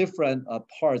different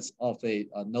parts of a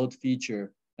node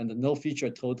feature, and the node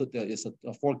feature total is a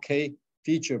 4K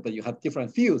feature, but you have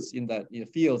different fields in that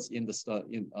fields in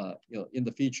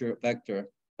the feature vector,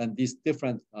 and these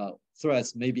different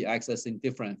threads may be accessing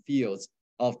different fields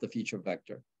of the feature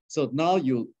vector. So now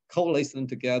you coalesce them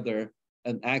together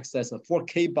and access a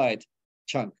 4K byte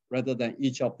chunk rather than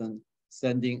each of them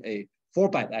sending a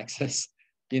 4-byte access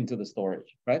into the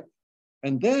storage, right?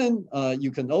 And then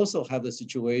you can also have the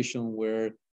situation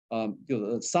where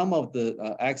some of the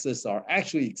access are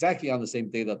actually exactly on the same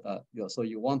data. So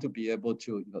you want to be able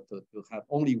to, to have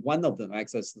only one of them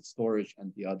access the storage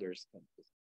and the others can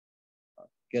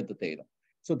get the data.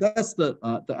 So that's the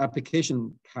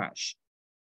application cache.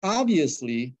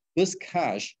 Obviously, this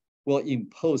cache will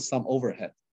impose some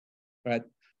overhead, right?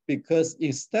 Because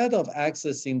instead of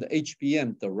accessing the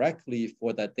HBM directly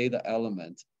for that data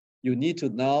element, you need to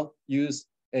now use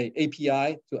an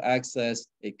API to access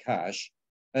a cache.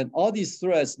 And all these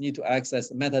threads need to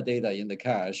access metadata in the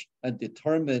cache and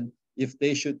determine if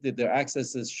their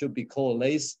accesses should be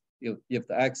coalesced, if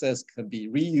the access can be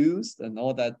reused and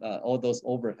all that, all those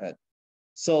overhead.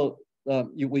 So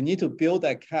we need to build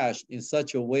that cache in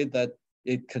such a way that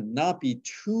it cannot be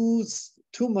too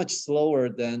much slower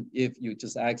than if you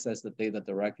just access the data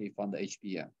directly from the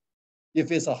HBM.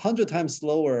 If it's 100 times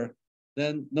slower,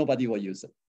 then nobody will use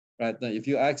it, right? Now, if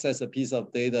you access a piece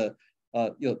of data,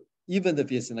 even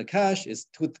if it's in a cache, it's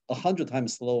 100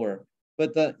 times slower.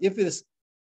 But if it's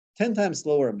 10 times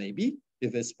slower, maybe.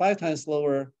 If it's 5 times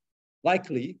slower,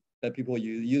 likely that people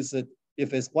use it.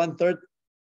 If it's 1/3,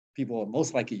 people will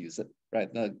most likely use it, right?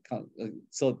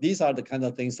 So these are the kind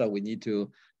of things that we need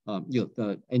to,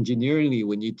 engineeringly,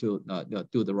 we need to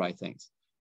do the right things.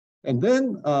 And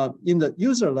then in the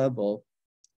user level,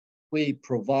 we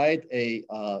provide a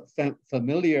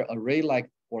familiar array-like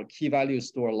or key value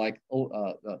store like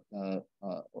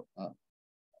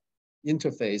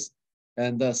interface,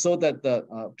 and so that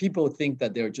the people think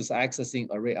that they're just accessing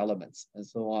array elements and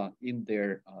so on in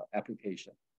their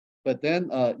application. But then,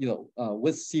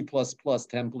 with C++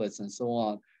 templates and so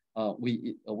on,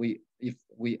 if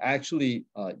we actually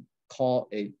call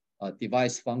a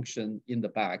device function in the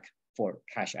back for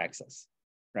cache access,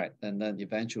 right? And then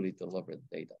eventually deliver the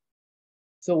data.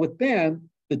 So with BAM,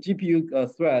 the GPU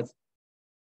threads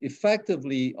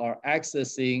effectively are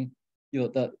accessing,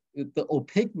 the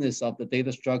opaqueness of the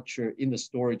data structure in the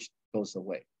storage goes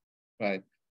away, right?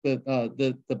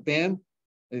 The BAM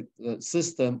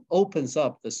system opens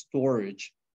up the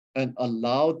storage and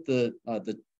allow the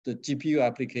GPU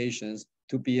applications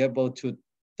to be able to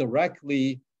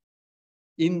directly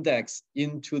index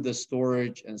into the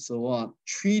storage and so on,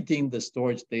 treating the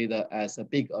storage data as a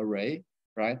big array,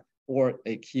 right? Or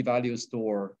a key value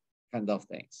store kind of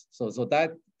things. So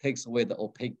that takes away the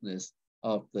opaqueness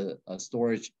of the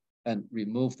storage and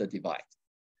remove the divide.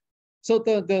 So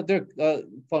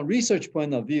from research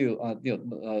point of view,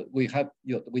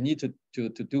 we need to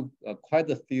do quite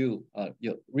a few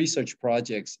research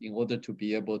projects in order to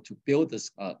be able to build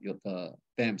this the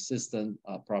BAM system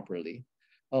properly.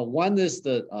 One is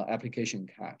the application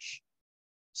cache.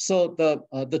 So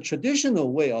the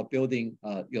traditional way of building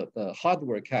the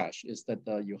hardware cache is that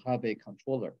you have a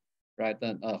controller, right?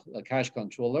 Then a cache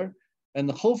controller, and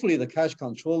hopefully the cache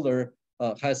controller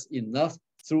has enough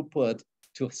throughput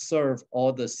to serve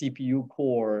all the CPU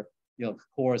core,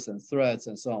 cores and threads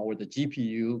and so on, or the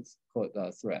GPU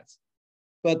threads.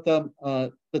 But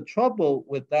the trouble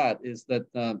with that is that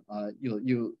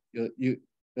you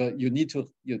need to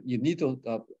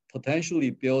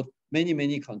potentially build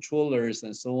many controllers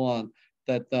and so on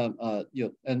that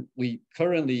and we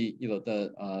currently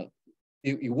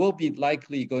it will be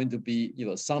likely going to be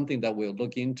something that we'll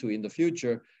look into in the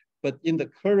future. But in the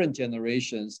current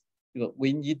generations,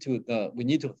 we need to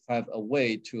have a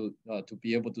way to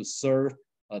be able to serve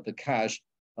the cache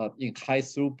in high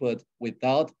throughput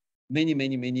without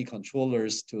many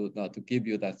controllers to give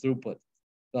you that throughput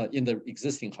in the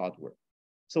existing hardware.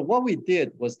 So what we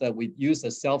did was that we used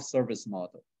a self-service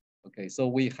model. Okay, so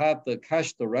we have the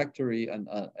cache directory and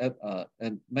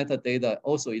metadata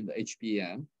also in the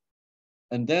HBM,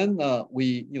 and then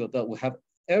we have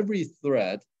every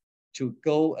thread to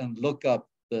go and look up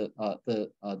the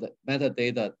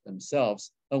metadata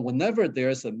themselves. And whenever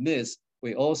there's a miss,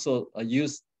 we also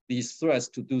use these threads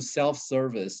to do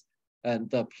self-service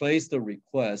and place the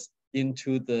request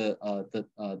into the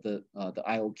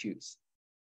IOQs.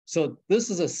 So this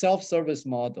is a self-service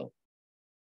model.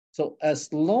 So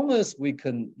as long as we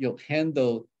can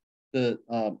handle the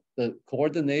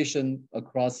coordination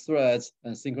across threads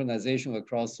and synchronization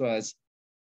across threads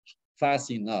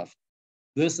fast enough,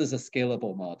 this is a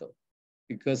scalable model.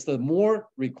 Because the more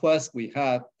requests we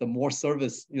have, the more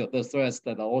service, the threads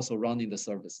that are also running the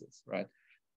services, right?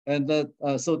 And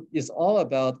so it's all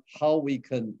about how we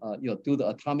can, do the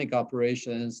atomic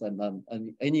operations and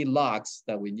any locks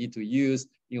that we need to use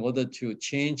in order to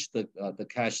change the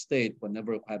cache state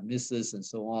whenever we have misses and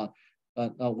so on.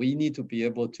 We need to be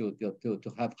able to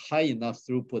have high enough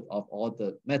throughput of all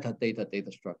the metadata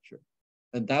data structure,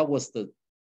 and that was the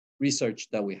research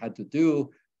that we had to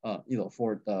do,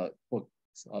 for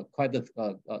quite a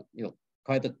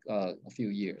few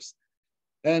years.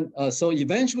 And so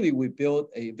eventually we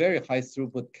built a very high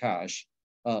throughput cache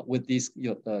with these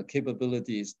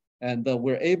capabilities, and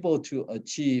we're able to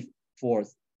achieve for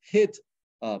hit,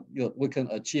 we can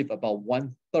achieve about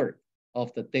 1/3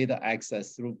 of the data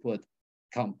access throughput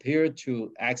compared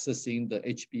to accessing the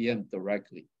HBM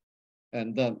directly.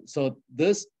 And so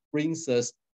this brings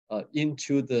us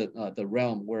into the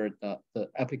realm where the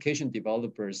application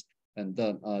developers and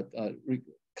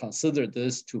consider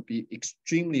this to be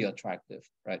extremely attractive,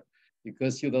 right?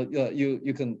 Because you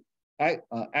can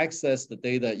access the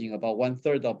data in about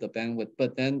 1/3 of the bandwidth,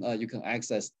 but then you can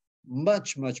access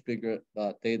much bigger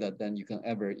data than you can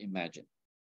ever imagine.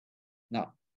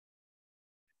 Now,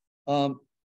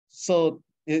 so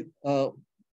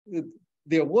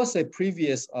there was a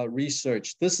previous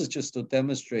research. This is just to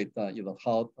demonstrate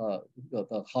how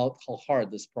hard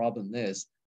this problem is.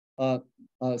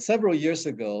 Several years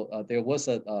ago, there was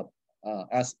a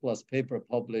S+ paper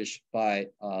published by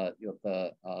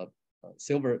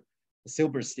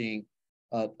Silberstein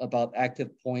about active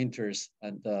pointers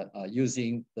and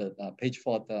using the page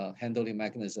fault handling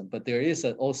mechanism. But there is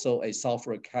also a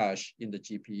software cache in the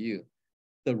GPU.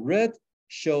 The red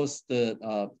shows the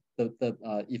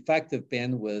effective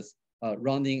bandwidth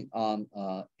running on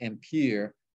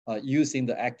Ampere using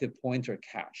the active pointer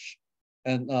cache.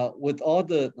 And with all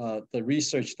the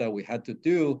research that we had to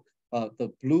do, the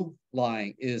blue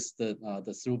line is the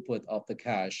throughput of the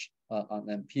cache on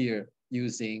Ampere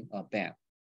using band.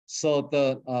 So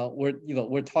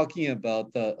we're talking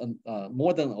about the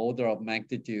more than order of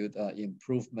magnitude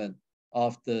improvement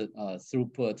of the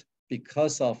throughput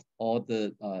because of all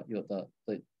the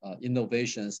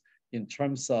innovations in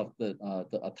terms of the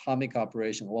atomic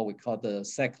operation, what we call the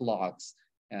sec locks,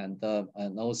 and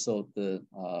also the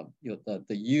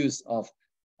use of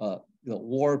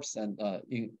warps and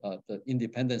the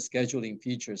independent scheduling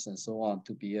features and so on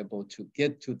to be able to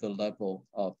get to the level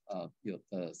of the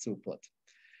throughput.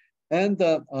 And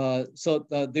so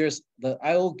there's the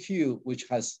IOQ, which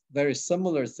has very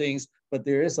similar things, but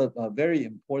there is a very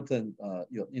important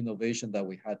innovation that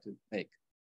we had to make.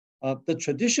 The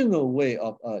traditional way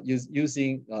of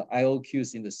using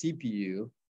IOQs in the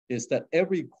CPU is that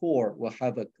every core will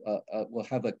have a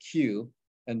queue,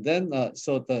 and then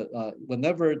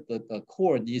whenever the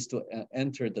core needs to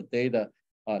enter the data,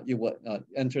 it will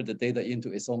enter the data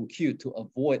into its own queue to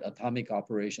avoid atomic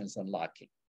operations and locking.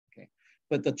 Okay,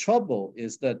 but the trouble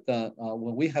is that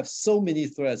when we have so many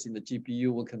threads in the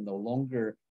GPU, we can no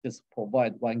longer just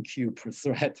provide one queue per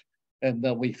thread. And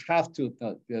we have to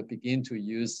begin to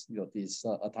use these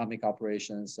atomic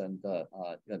operations and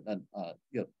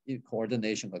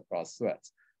coordination across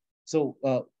threads. So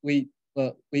we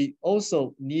we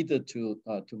also needed to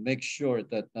make sure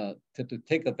that to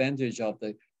take advantage of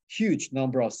the huge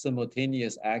number of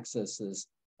simultaneous accesses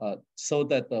so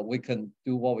that we can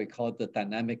do what we call the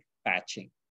dynamic batching.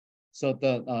 So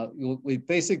we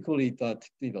basically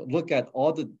look at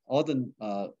all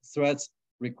the threads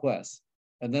requests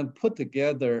and then put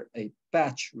together a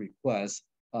batch request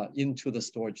into the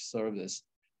storage service.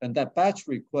 And that batch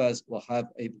request will have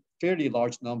a fairly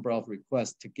large number of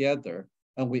requests together.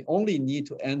 And we only need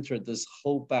to enter this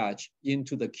whole batch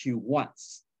into the queue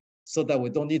once, so that we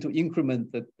don't need to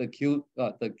increment the queue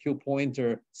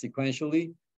pointer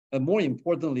sequentially. And more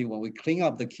importantly, when we clean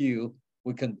up the queue,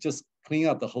 we can just clean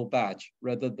up the whole batch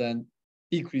rather than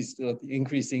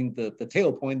increasing the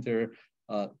tail pointer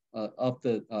of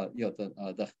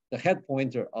the head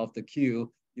pointer of the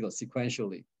queue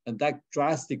sequentially. And that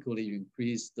drastically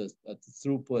increased the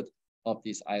throughput of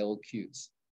these IO queues.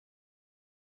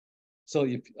 So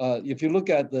if you look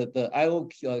at the IO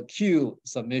queue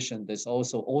submission, there's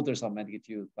also orders of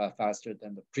magnitude faster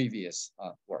than the previous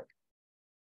work.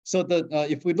 So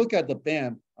if we look at the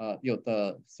BAM,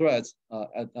 the threads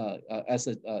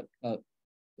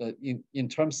in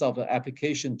terms of the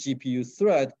application GPU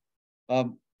thread,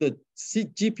 the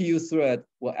GPU thread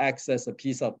will access a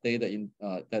piece of data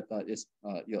that is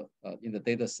in the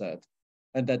data set,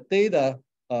 and that data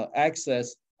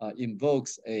access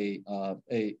invokes a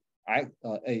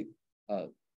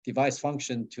device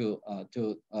function to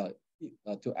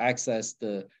access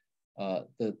the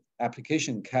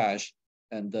application cache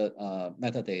and the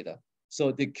metadata.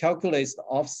 So it calculates the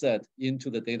offset into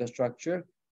the data structure,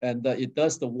 and it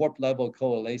does the warp level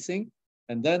coalescing,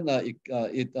 and then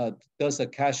it does a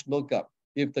cache lookup.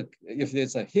 If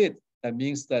there's a hit, that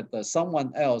means that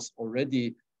someone else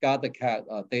already got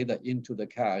the data into the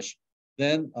cache.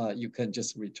 Then you can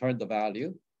just return the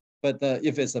value. But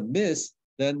if it's a miss,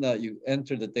 then you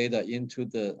enter the data into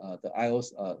the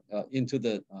IOs into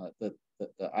the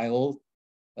IO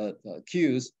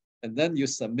queues, and then you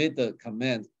submit the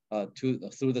command through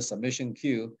the submission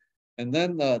queue, and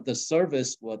then the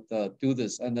service would do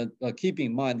this. And then keep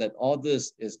in mind that all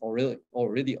this is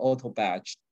already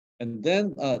auto-batched, and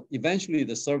then eventually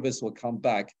the service will come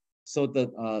back. So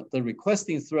the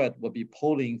requesting thread will be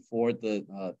polling for the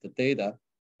data,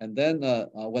 and then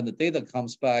when the data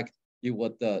comes back, you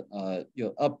would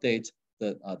update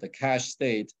the cache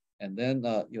state, and then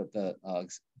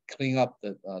clean up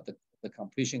the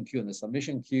completion queue and the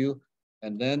submission queue,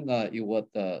 and then you would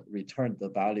return the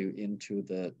value into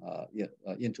the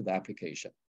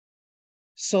application.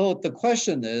 So the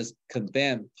question is, can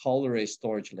BAM tolerate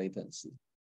storage latency?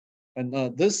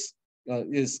 And this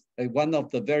is one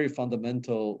of the very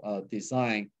fundamental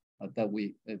design that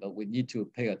we need to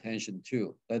pay attention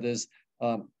to. That is,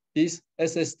 these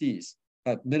SSDs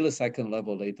have millisecond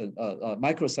level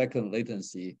microsecond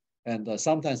latency, and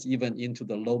sometimes even into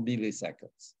the low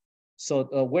milliseconds. So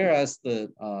whereas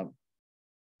the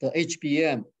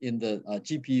HBM in the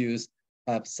GPUs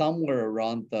have somewhere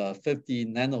around 50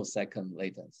 nanosecond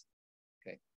latency.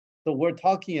 Okay, so we're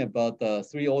talking about the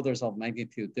 3 orders of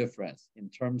magnitude difference in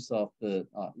terms of the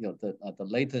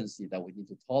latency that we need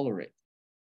to tolerate.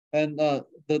 And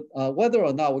whether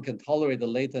or not we can tolerate the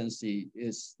latency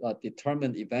is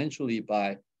determined eventually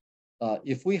by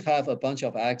if we have a bunch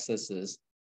of accesses,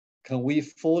 can we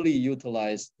fully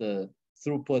utilize the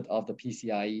throughput of the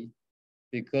PCIe?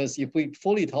 Because if we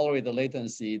fully tolerate the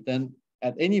latency, then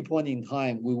at any point in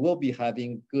time, we will be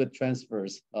having good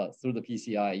transfers through the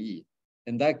PCIe.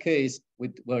 In that case,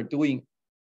 we're doing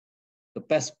the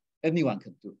best anyone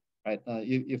can do, right?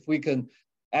 If we can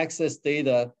access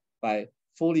data by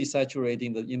fully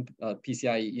saturating the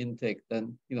PCIe intake,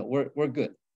 then we're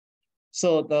good.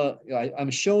 So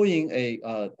I'm showing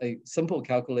a simple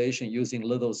calculation using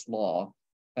Little's law,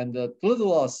 and the Little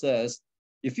law says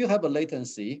if you have a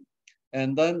latency,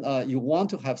 and then you want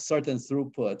to have certain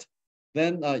throughput,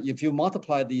 then if you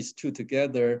multiply these two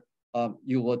together,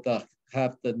 you would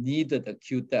have the needed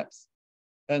queue depth.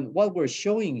 And what we're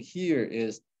showing here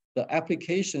is the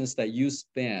applications that use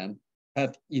BAM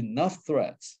have enough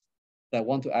threads that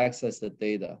want to access the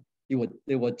data.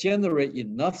 They will generate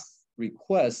enough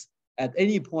requests at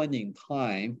any point in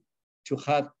time to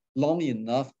have long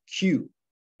enough queue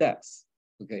depth,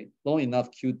 okay? Long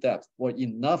enough queue depth or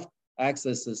enough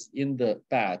accesses in the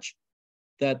batch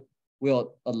that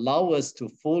will allow us to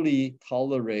fully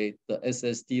tolerate the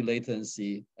SSD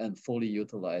latency and fully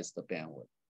utilize the bandwidth.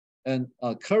 And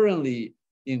currently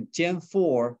in Gen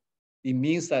 4, it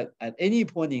means that at any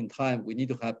point in time, we need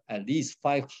to have at least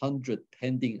 500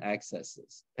 pending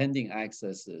accesses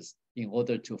in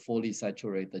order to fully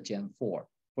saturate the Gen 4.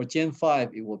 For Gen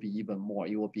 5, it will be even more.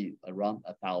 It will be around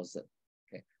 1,000.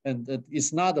 Okay, and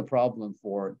it's not a problem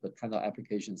for the kind of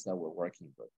applications that we're working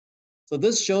with. So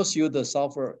this shows you the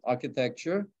software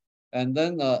architecture, and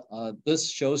then this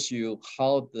shows you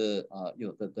how the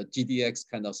the GDX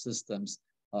kind of systems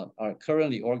are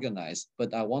currently organized.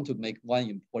 But I want to make one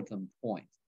important point.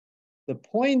 The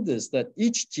point is that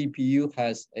each GPU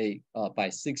has a by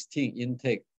 16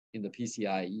 intake in the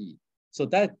PCIe. So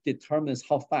that determines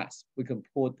how fast we can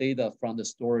pull data from the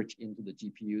storage into the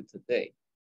GPU today.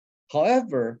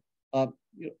 However,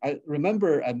 I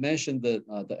remember I mentioned the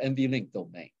NVLink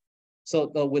domain.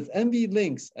 So with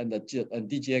NVLinks and the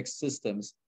DGX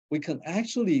systems, we can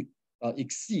actually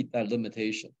exceed that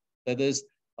limitation. That is,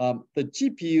 the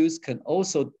GPUs can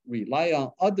also rely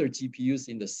on other GPUs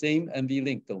in the same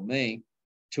NVLink domain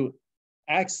to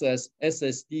access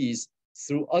SSDs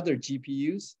through other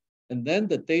GPUs. And then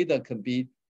the data can be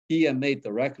DMA'd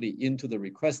directly into the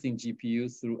requesting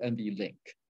GPU through NVLink.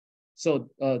 So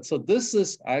this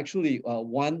is actually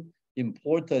one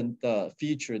important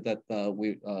feature that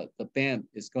the band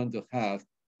is going to have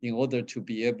in order to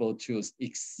be able to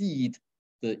exceed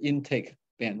the intake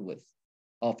bandwidth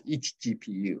of each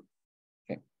GPU.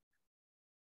 Okay.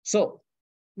 So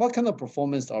what kind of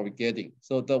performance are we getting?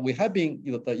 So we have been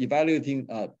evaluating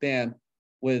band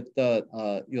with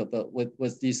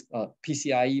with these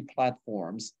PCIe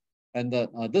platforms, and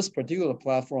this particular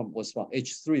platform was from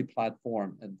H3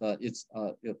 platform, and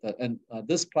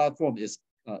this platform is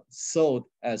sold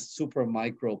as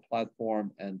Supermicro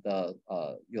platform and the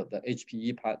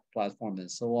HPE platform and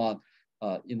so on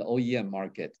in the OEM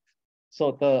market.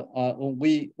 So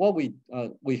what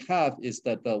we have is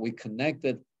that we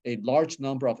connected a large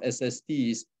number of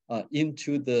SSDs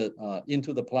into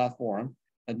the platform.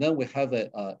 And then we have a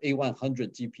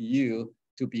A100 GPU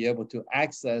to be able to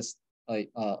access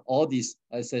all these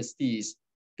SSDs.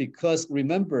 Because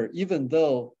remember, even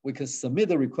though we can submit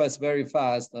the request very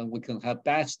fast and we can have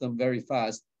batch them very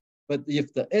fast, but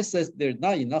if there's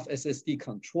not enough SSD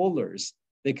controllers,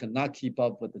 they cannot keep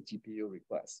up with the GPU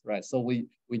requests, right? So we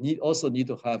also need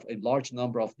to have a large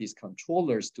number of these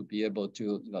controllers to be able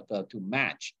to to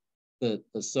match the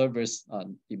service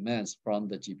demands from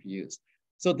the GPUs.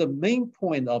 So the main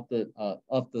point of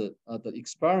the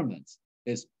experiments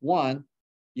is one,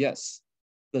 yes,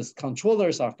 the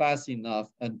controllers are fast enough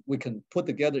and we can put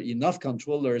together enough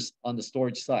controllers on the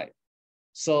storage side.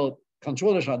 So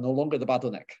controllers are no longer the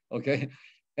bottleneck, okay?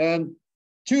 And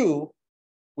two,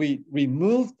 we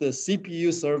remove the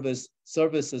CPU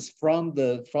services from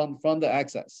the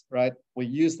access, right? We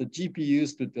use the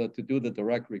GPUs to do the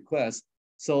direct request.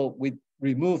 So we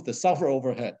remove the software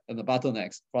overhead and the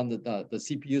bottlenecks from the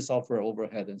CPU software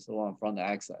overhead and so on from the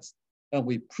access. And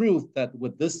we prove that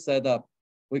with this setup,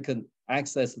 we can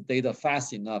access the data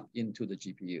fast enough into the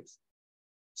GPUs.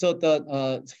 So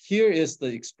here is the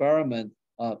experiment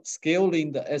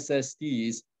scaling the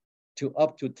SSDs to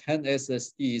up to 10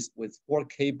 SSDs with 4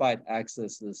 KB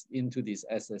accesses into these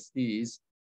SSDs.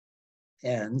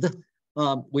 And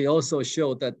we also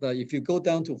showed that if you go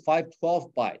down to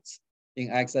 512 bytes in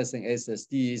accessing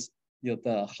SSDs,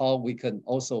 how we can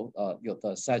also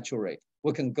saturate.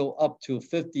 We can go up to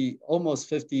almost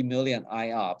 50 million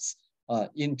IOPS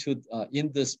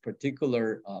in this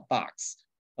particular box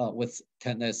with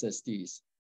 10 SSDs.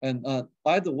 And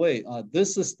by the way,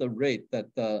 this is the rate that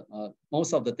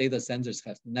most of the data centers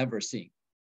have never seen,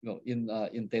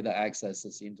 in data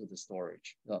accesses into the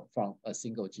storage from a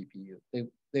single GPU.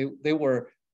 They were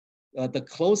the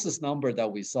closest number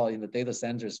that we saw in the data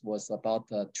centers was about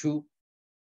 2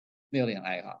 million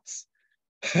IOPS.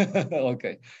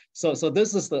 Okay, so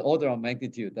this is the order of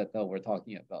magnitude that we're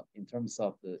talking about in terms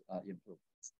of the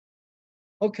improvements.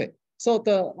 Okay,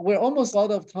 so we're almost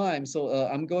out of time, so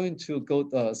I'm going to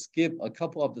go skip a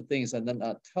couple of the things and then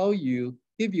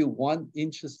give you one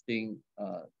interesting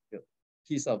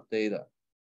piece of data.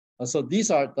 So these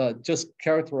are just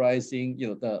characterizing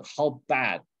how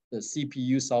bad the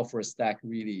CPU software stack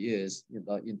really is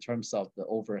in terms of the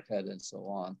overhead and so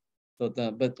on. So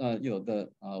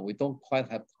we don't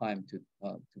quite have time to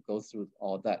go through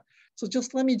all that. So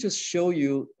let me show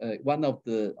you one of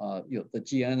the the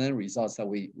GNN results that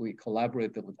we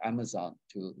collaborated with Amazon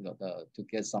to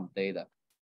get some data.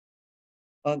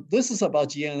 This is about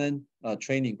GNN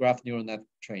training, graph neural net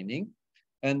training,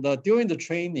 and during the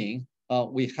training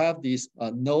we have these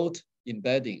node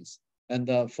embeddings. And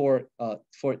for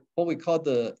what we call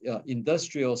the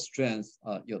industrial strength,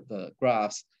 the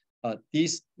graphs,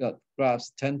 these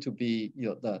graphs tend to be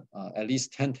at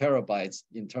least 10 terabytes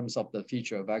in terms of the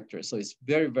feature vector. So it's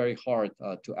very, very hard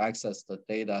to access the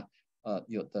data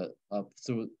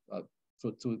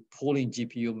to pooling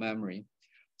GPU memory.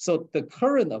 So the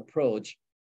current approach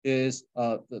is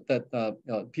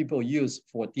that people use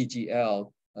for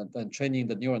DGL and training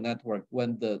the neural network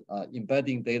when the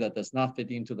embedding data does not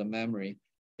fit into the memory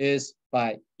is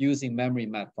by using memory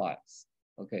map files.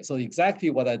 Okay, so exactly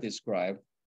what I described.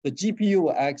 The GPU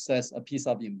will access a piece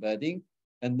of embedding,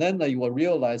 and then you will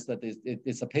realize that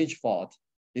it's a page fault.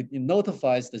 It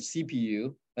notifies the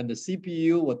CPU, and the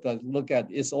CPU will look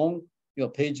at its own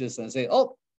pages and say,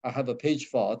 oh, I have a page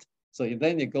fault. So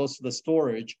then it goes to the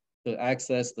storage to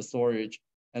access the storage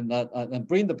and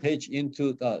bring the page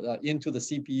into the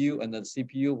CPU, and the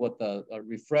CPU would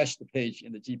refresh the page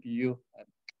in the GPU,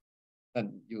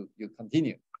 and you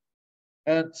continue.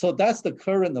 And so that's the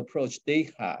current approach they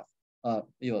have.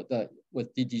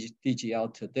 With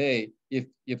DGL today,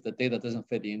 if the data doesn't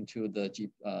fit into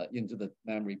the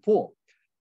memory pool,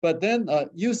 but then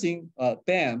using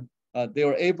BAM, they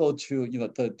were able to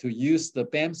use the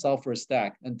BAM software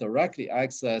stack and directly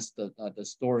access the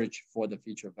storage for the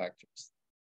feature vectors.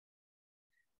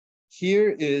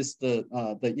 Here is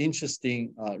the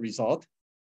interesting result.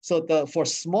 So for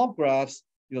small graphs,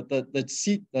 the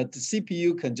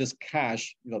CPU can just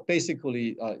cache,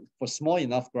 basically for small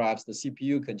enough graphs, the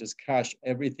CPU can just cache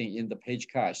everything in the page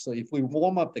cache. So if we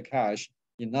warm up the cache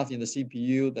enough in the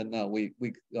CPU, then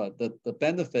the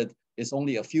benefit is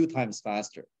only a few times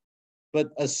faster.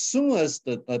 But as soon as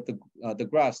the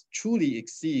graphs truly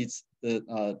exceeds the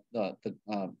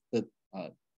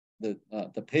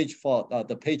page fault,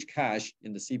 the page cache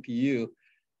in the CPU,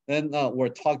 then we're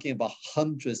talking about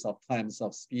hundreds of times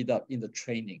of speed up in the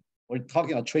training. We're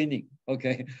talking about training,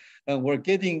 okay? And we're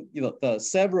getting the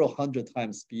several hundred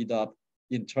times speed up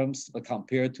in terms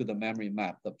compared to the memory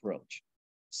mapped approach.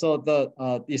 So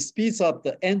it speeds up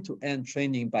the end-to-end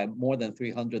training by more than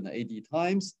 380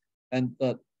 times. And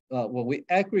when we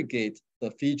aggregate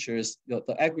the features,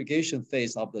 the aggregation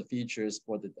phase of the features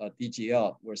for the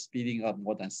DGL, we're speeding up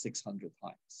more than 600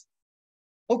 times.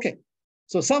 Okay,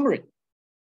 so summary.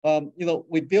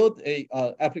 We built a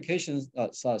application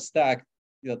stack,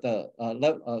 the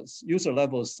user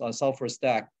level software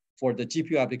stack for the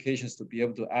GPU applications to be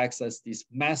able to access these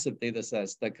massive data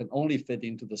sets that can only fit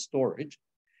into the storage.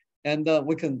 And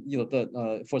we can,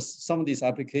 for some of these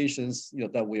applications,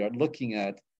 that we are looking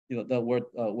at, that we're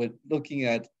looking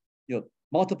at,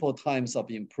 multiple times of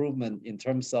improvement in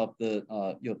terms of the,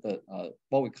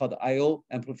 what we call the I/O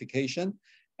amplification,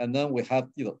 and then we have,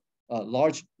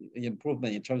 large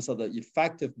improvement in terms of the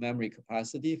effective memory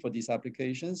capacity for these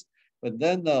applications. But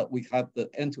then we have the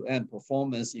end-to-end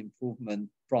performance improvement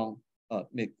from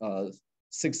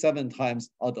 6-7 times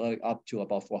all the way up to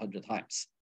about 400 times.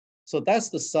 So that's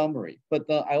the summary. But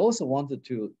I also wanted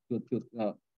to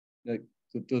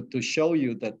show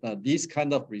you that these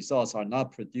kind of results are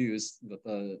not produced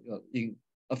in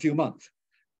a few months.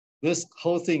 This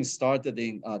whole thing started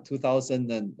in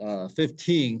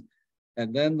 2015.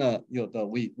 And then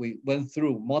we went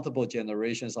through multiple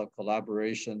generations of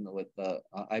collaboration with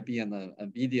IBM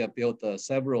and NVIDIA, built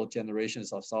several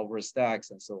generations of software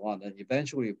stacks and so on, and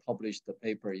eventually published the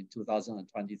paper in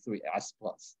 2023 S+.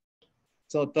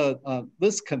 So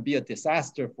this can be a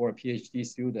disaster for a PhD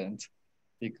student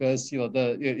because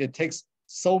it takes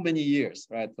so many years,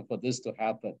 right, for this to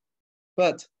happen.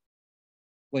 But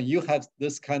when you have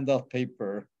this kind of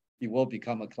paper, it will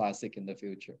become a classic in the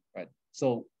future, right?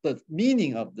 So the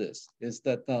meaning of this is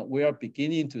that we are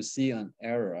beginning to see an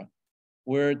era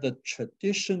where the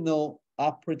traditional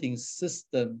operating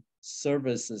system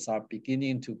services are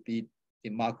beginning to be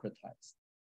democratized.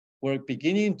 We're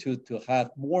beginning to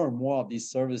have more and more of these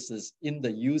services in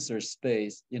the user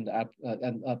space in the app,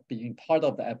 and being part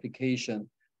of the application,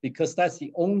 because that's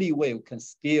the only way we can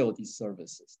scale these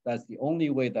services. That's the only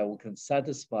way that we can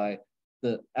satisfy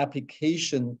the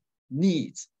application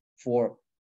needs for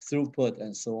throughput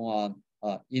and so on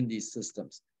in these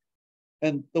systems.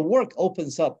 And the work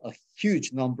opens up a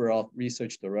huge number of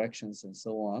research directions and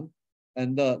so on.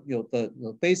 And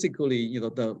basically,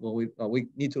 we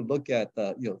need to look at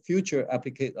future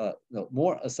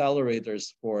more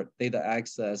accelerators for data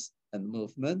access and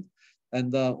movement.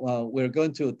 And we're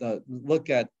going to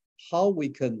look at how we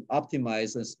can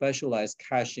optimize and specialize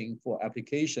caching for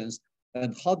applications,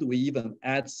 and how do we even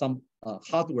add some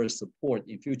hardware support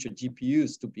in future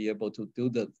GPUs to be able to do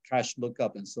the cache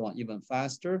lookup and so on even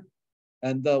faster.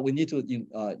 And we need to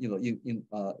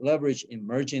leverage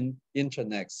emerging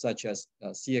internets such as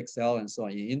CXL and so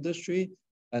on in industry,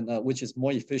 and which is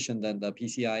more efficient than the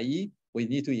PCIe. We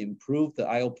need to improve the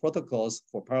I/O protocols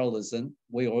for parallelism.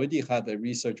 We already have a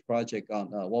research project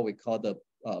on what we call the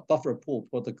buffer pool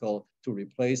protocol to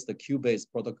replace the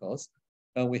queue-based protocols.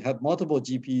 we have multiple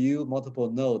GPU,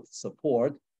 multiple node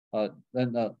support,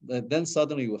 then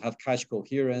suddenly we have cache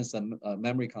coherence and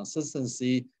memory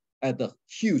consistency at the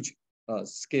huge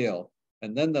scale.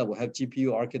 And then we have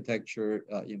GPU architecture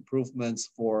improvements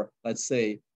for, let's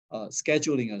say,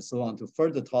 scheduling and so on to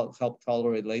further help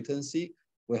tolerate latency.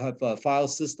 We have file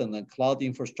system and cloud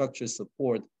infrastructure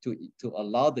support to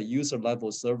allow the user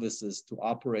level services to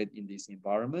operate in these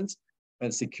environments,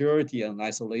 and security and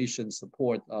isolation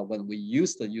support when we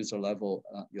use the user level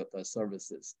the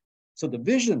services. So the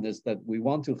vision is that we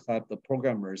want to have the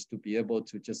programmers to be able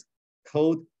to just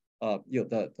code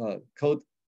code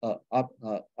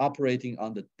operating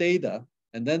on the data,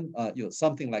 and then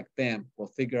something like BAM will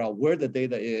figure out where the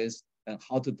data is and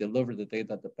how to deliver the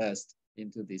data the best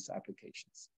into these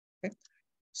applications. Okay,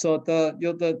 so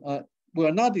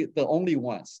we're not the only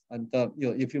ones, and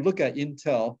if you look at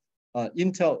Intel,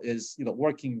 Intel is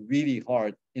working really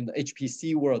hard in the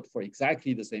HPC world for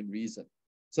exactly the same reason.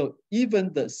 So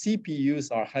even the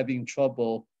CPUs are having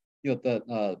trouble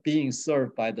being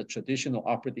served by the traditional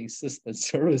operating system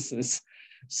services.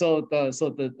 So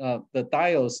the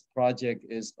DIOS project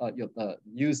is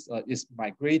is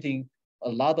migrating a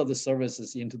lot of the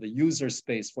services into the user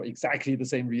space for exactly the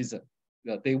same reason.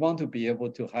 They want to be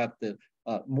able to have the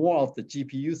more of the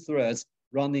GPU threads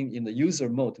running in the user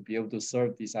mode to be able to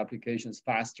serve these applications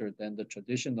faster than the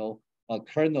traditional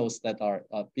kernels that are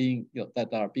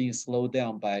being slowed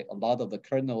down by a lot of the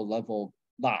kernel level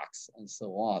locks and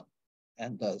so on,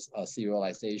 and the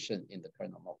serialization in the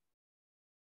kernel mode.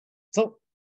 So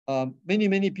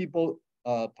many people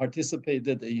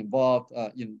participated, involved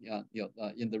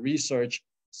in the research.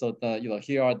 So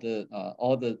here are the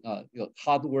all the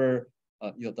hardware,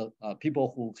 the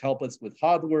people who help us with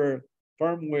hardware,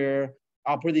 firmware,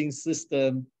 operating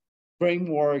system,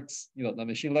 frameworks, the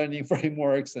machine learning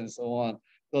frameworks, and so on.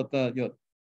 So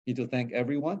need to thank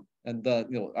everyone, and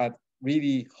I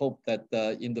really hope that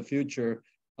in the future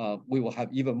we will have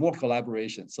even more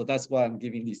collaboration. So that's why I'm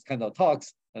giving these kind of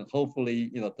talks, and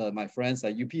hopefully my friends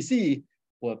at UPC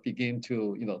will begin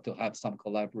to to have some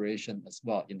collaboration as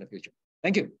well in the future.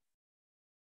 Thank you.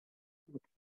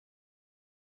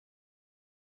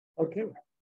 Okay.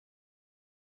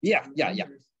 Yeah.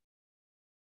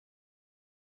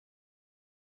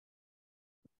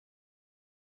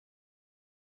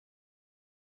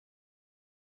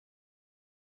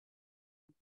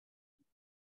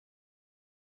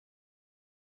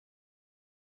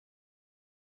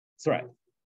 That's right.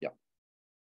 Yeah.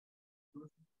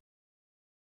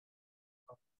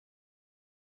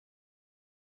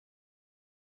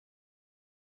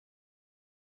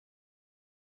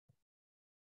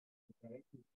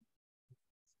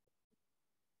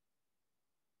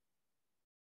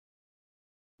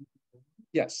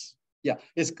 Yes. Yeah.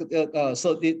 It's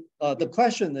so the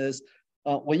question is,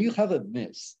 when you have a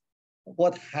miss,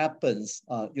 what happens?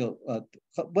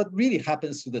 What really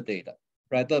happens to the data,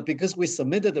 right? Because we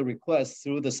submitted the request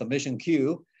through the submission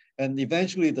queue, and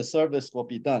eventually the service will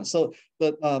be done. So,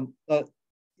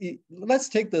 let's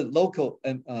take the local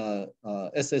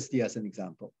SSD as an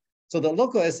example. So the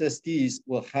local SSDs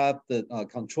will have the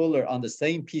controller on the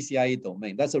same PCIe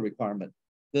domain. That's a requirement.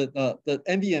 The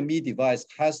NVMe device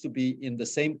has to be in the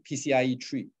same PCIe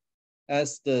tree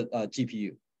as the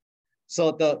GPU.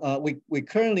 So we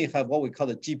currently have what we call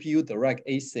the GPU direct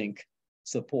async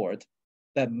support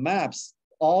that maps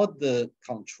all the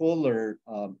controller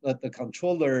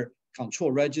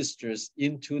control registers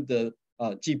into the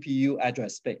GPU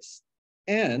address space.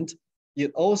 And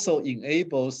it also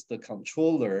enables the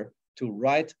controller to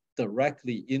write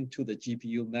directly into the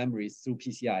GPU memory through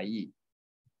PCIe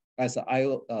as an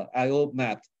IO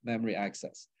mapped memory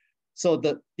access. So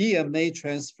the DMA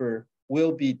transfer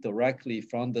will be directly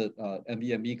from the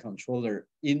NVMe controller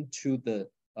into the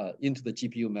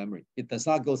GPU memory. It does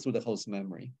not go through the host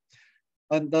memory.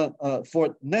 And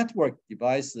for network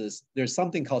devices, there's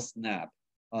something called SNAP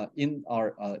in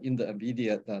the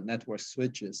NVIDIA network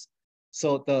switches.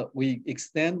 So we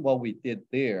extend what we did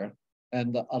there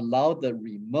and allow the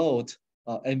remote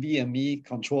NVMe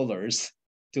controllers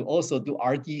to also do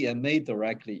RDMA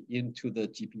directly into the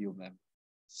GPU memory.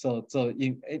 So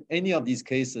in any of these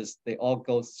cases, they all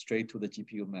go straight to the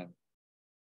GPU memory.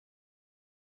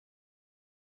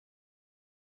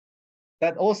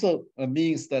 That also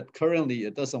means that currently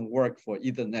it doesn't work for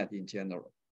Ethernet in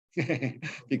general,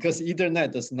 because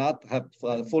Ethernet does not have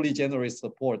fully generated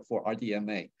support for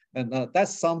RDMA. And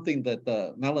that's something that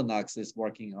Mellanox is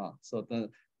working on. So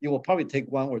it will probably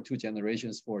take 1 or 2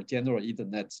 generations for general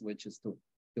Ethernet switches to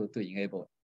enable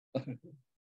it.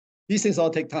 These things all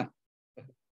take time.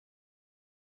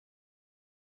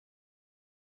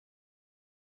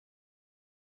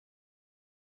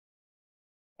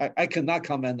 I cannot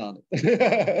comment on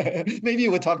it. Maybe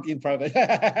we'll talk in private.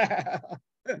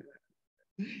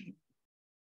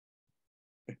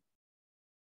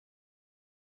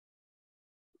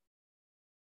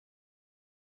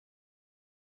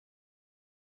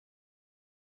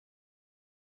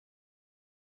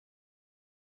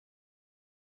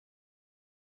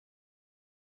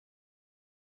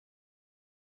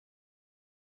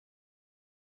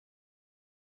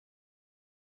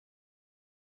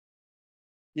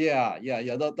 Yeah.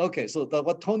 Okay, so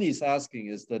what Tony is asking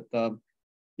is that,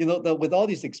 you know, with all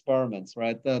these experiments,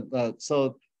 right?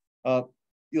 So, you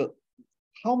know,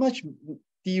 how much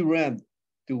DRAM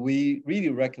do we really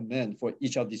recommend for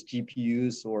each of these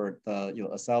GPUs or you know,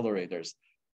 accelerators?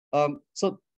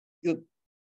 So, you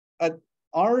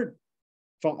know,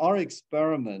 from our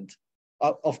experiment,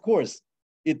 of course,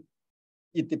 it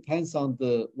depends on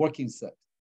the working set,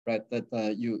 right?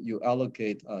 That you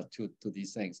allocate to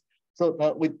these things. So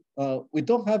we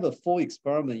don't have a full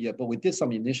experiment yet, but we did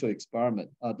some initial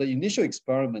experiment. The initial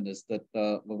experiment is that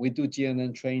when we do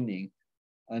GNN training,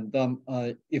 and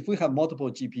if we have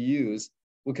multiple GPUs,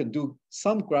 we can do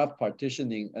some graph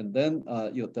partitioning, and then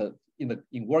you know,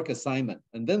 in work assignment,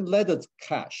 and then let it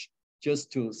cache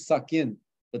just to suck in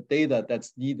the data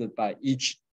that's needed by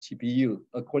each GPU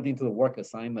according to the work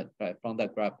assignment, right, from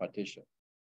that graph partition.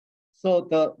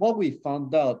 So what we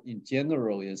found out in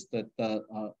general is that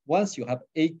once you have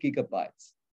 8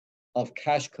 gigabytes of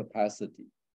cache capacity,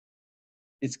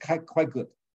 it's quite good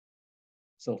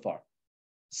so far.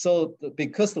 So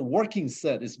because the working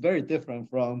set is very different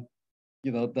from,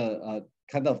 you know, the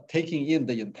kind of taking in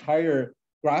the entire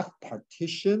graph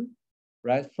partition,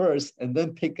 right, first, and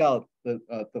then pick out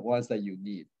the ones that you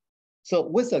need. So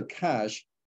with a cache,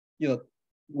 you know,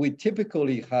 we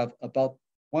typically have about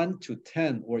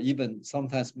 1:10 or even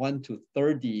sometimes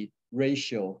 1:30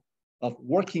 ratio of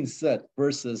working set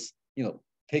versus, you know,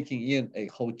 taking in a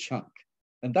whole chunk.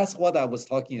 And that's what I was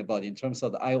talking about in terms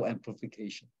of the IO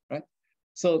amplification, right?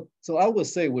 So I would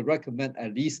say we recommend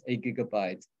at least 8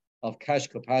 gigabytes of cache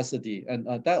capacity. And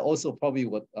that also probably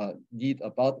would need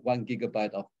about 1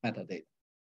 gigabyte of metadata.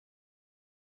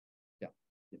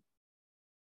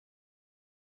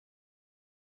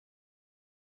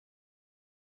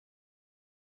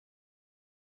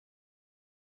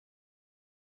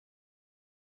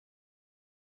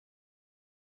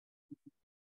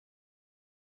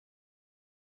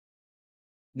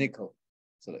 Nickel.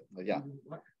 So yeah,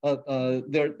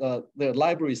 their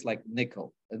libraries like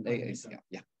Nickel and AAC.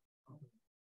 Yeah.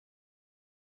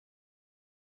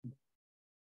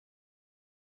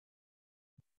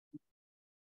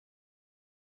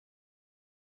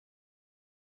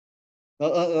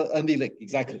 NVIDIA,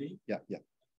 exactly. Yeah.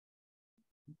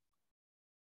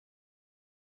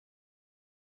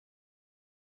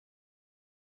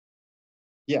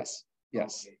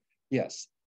 Yes.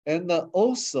 And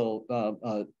also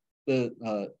the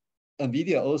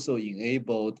NVIDIA also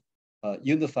enabled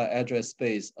unified address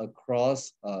space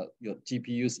across your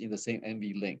GPUs in the same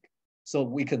NVLink. So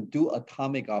we can do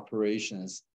atomic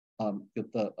operations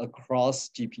across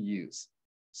GPUs.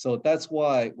 So that's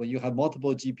why when you have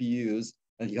multiple GPUs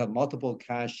and you have multiple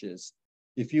caches,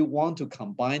 if you want to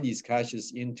combine these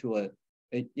caches into a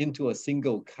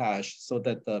single cache so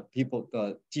that the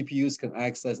GPUs can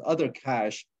access other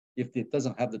cache if it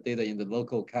doesn't have the data in the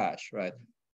local cache, right?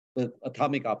 The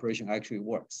atomic operation actually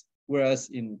works. Whereas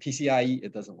in PCIe,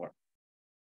 it doesn't work.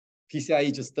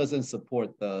 PCIe just doesn't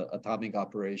support the atomic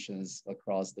operations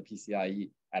across the PCIe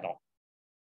at all.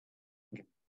 Okay.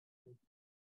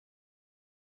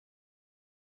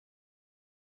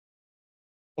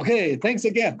 Okay, thanks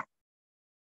again.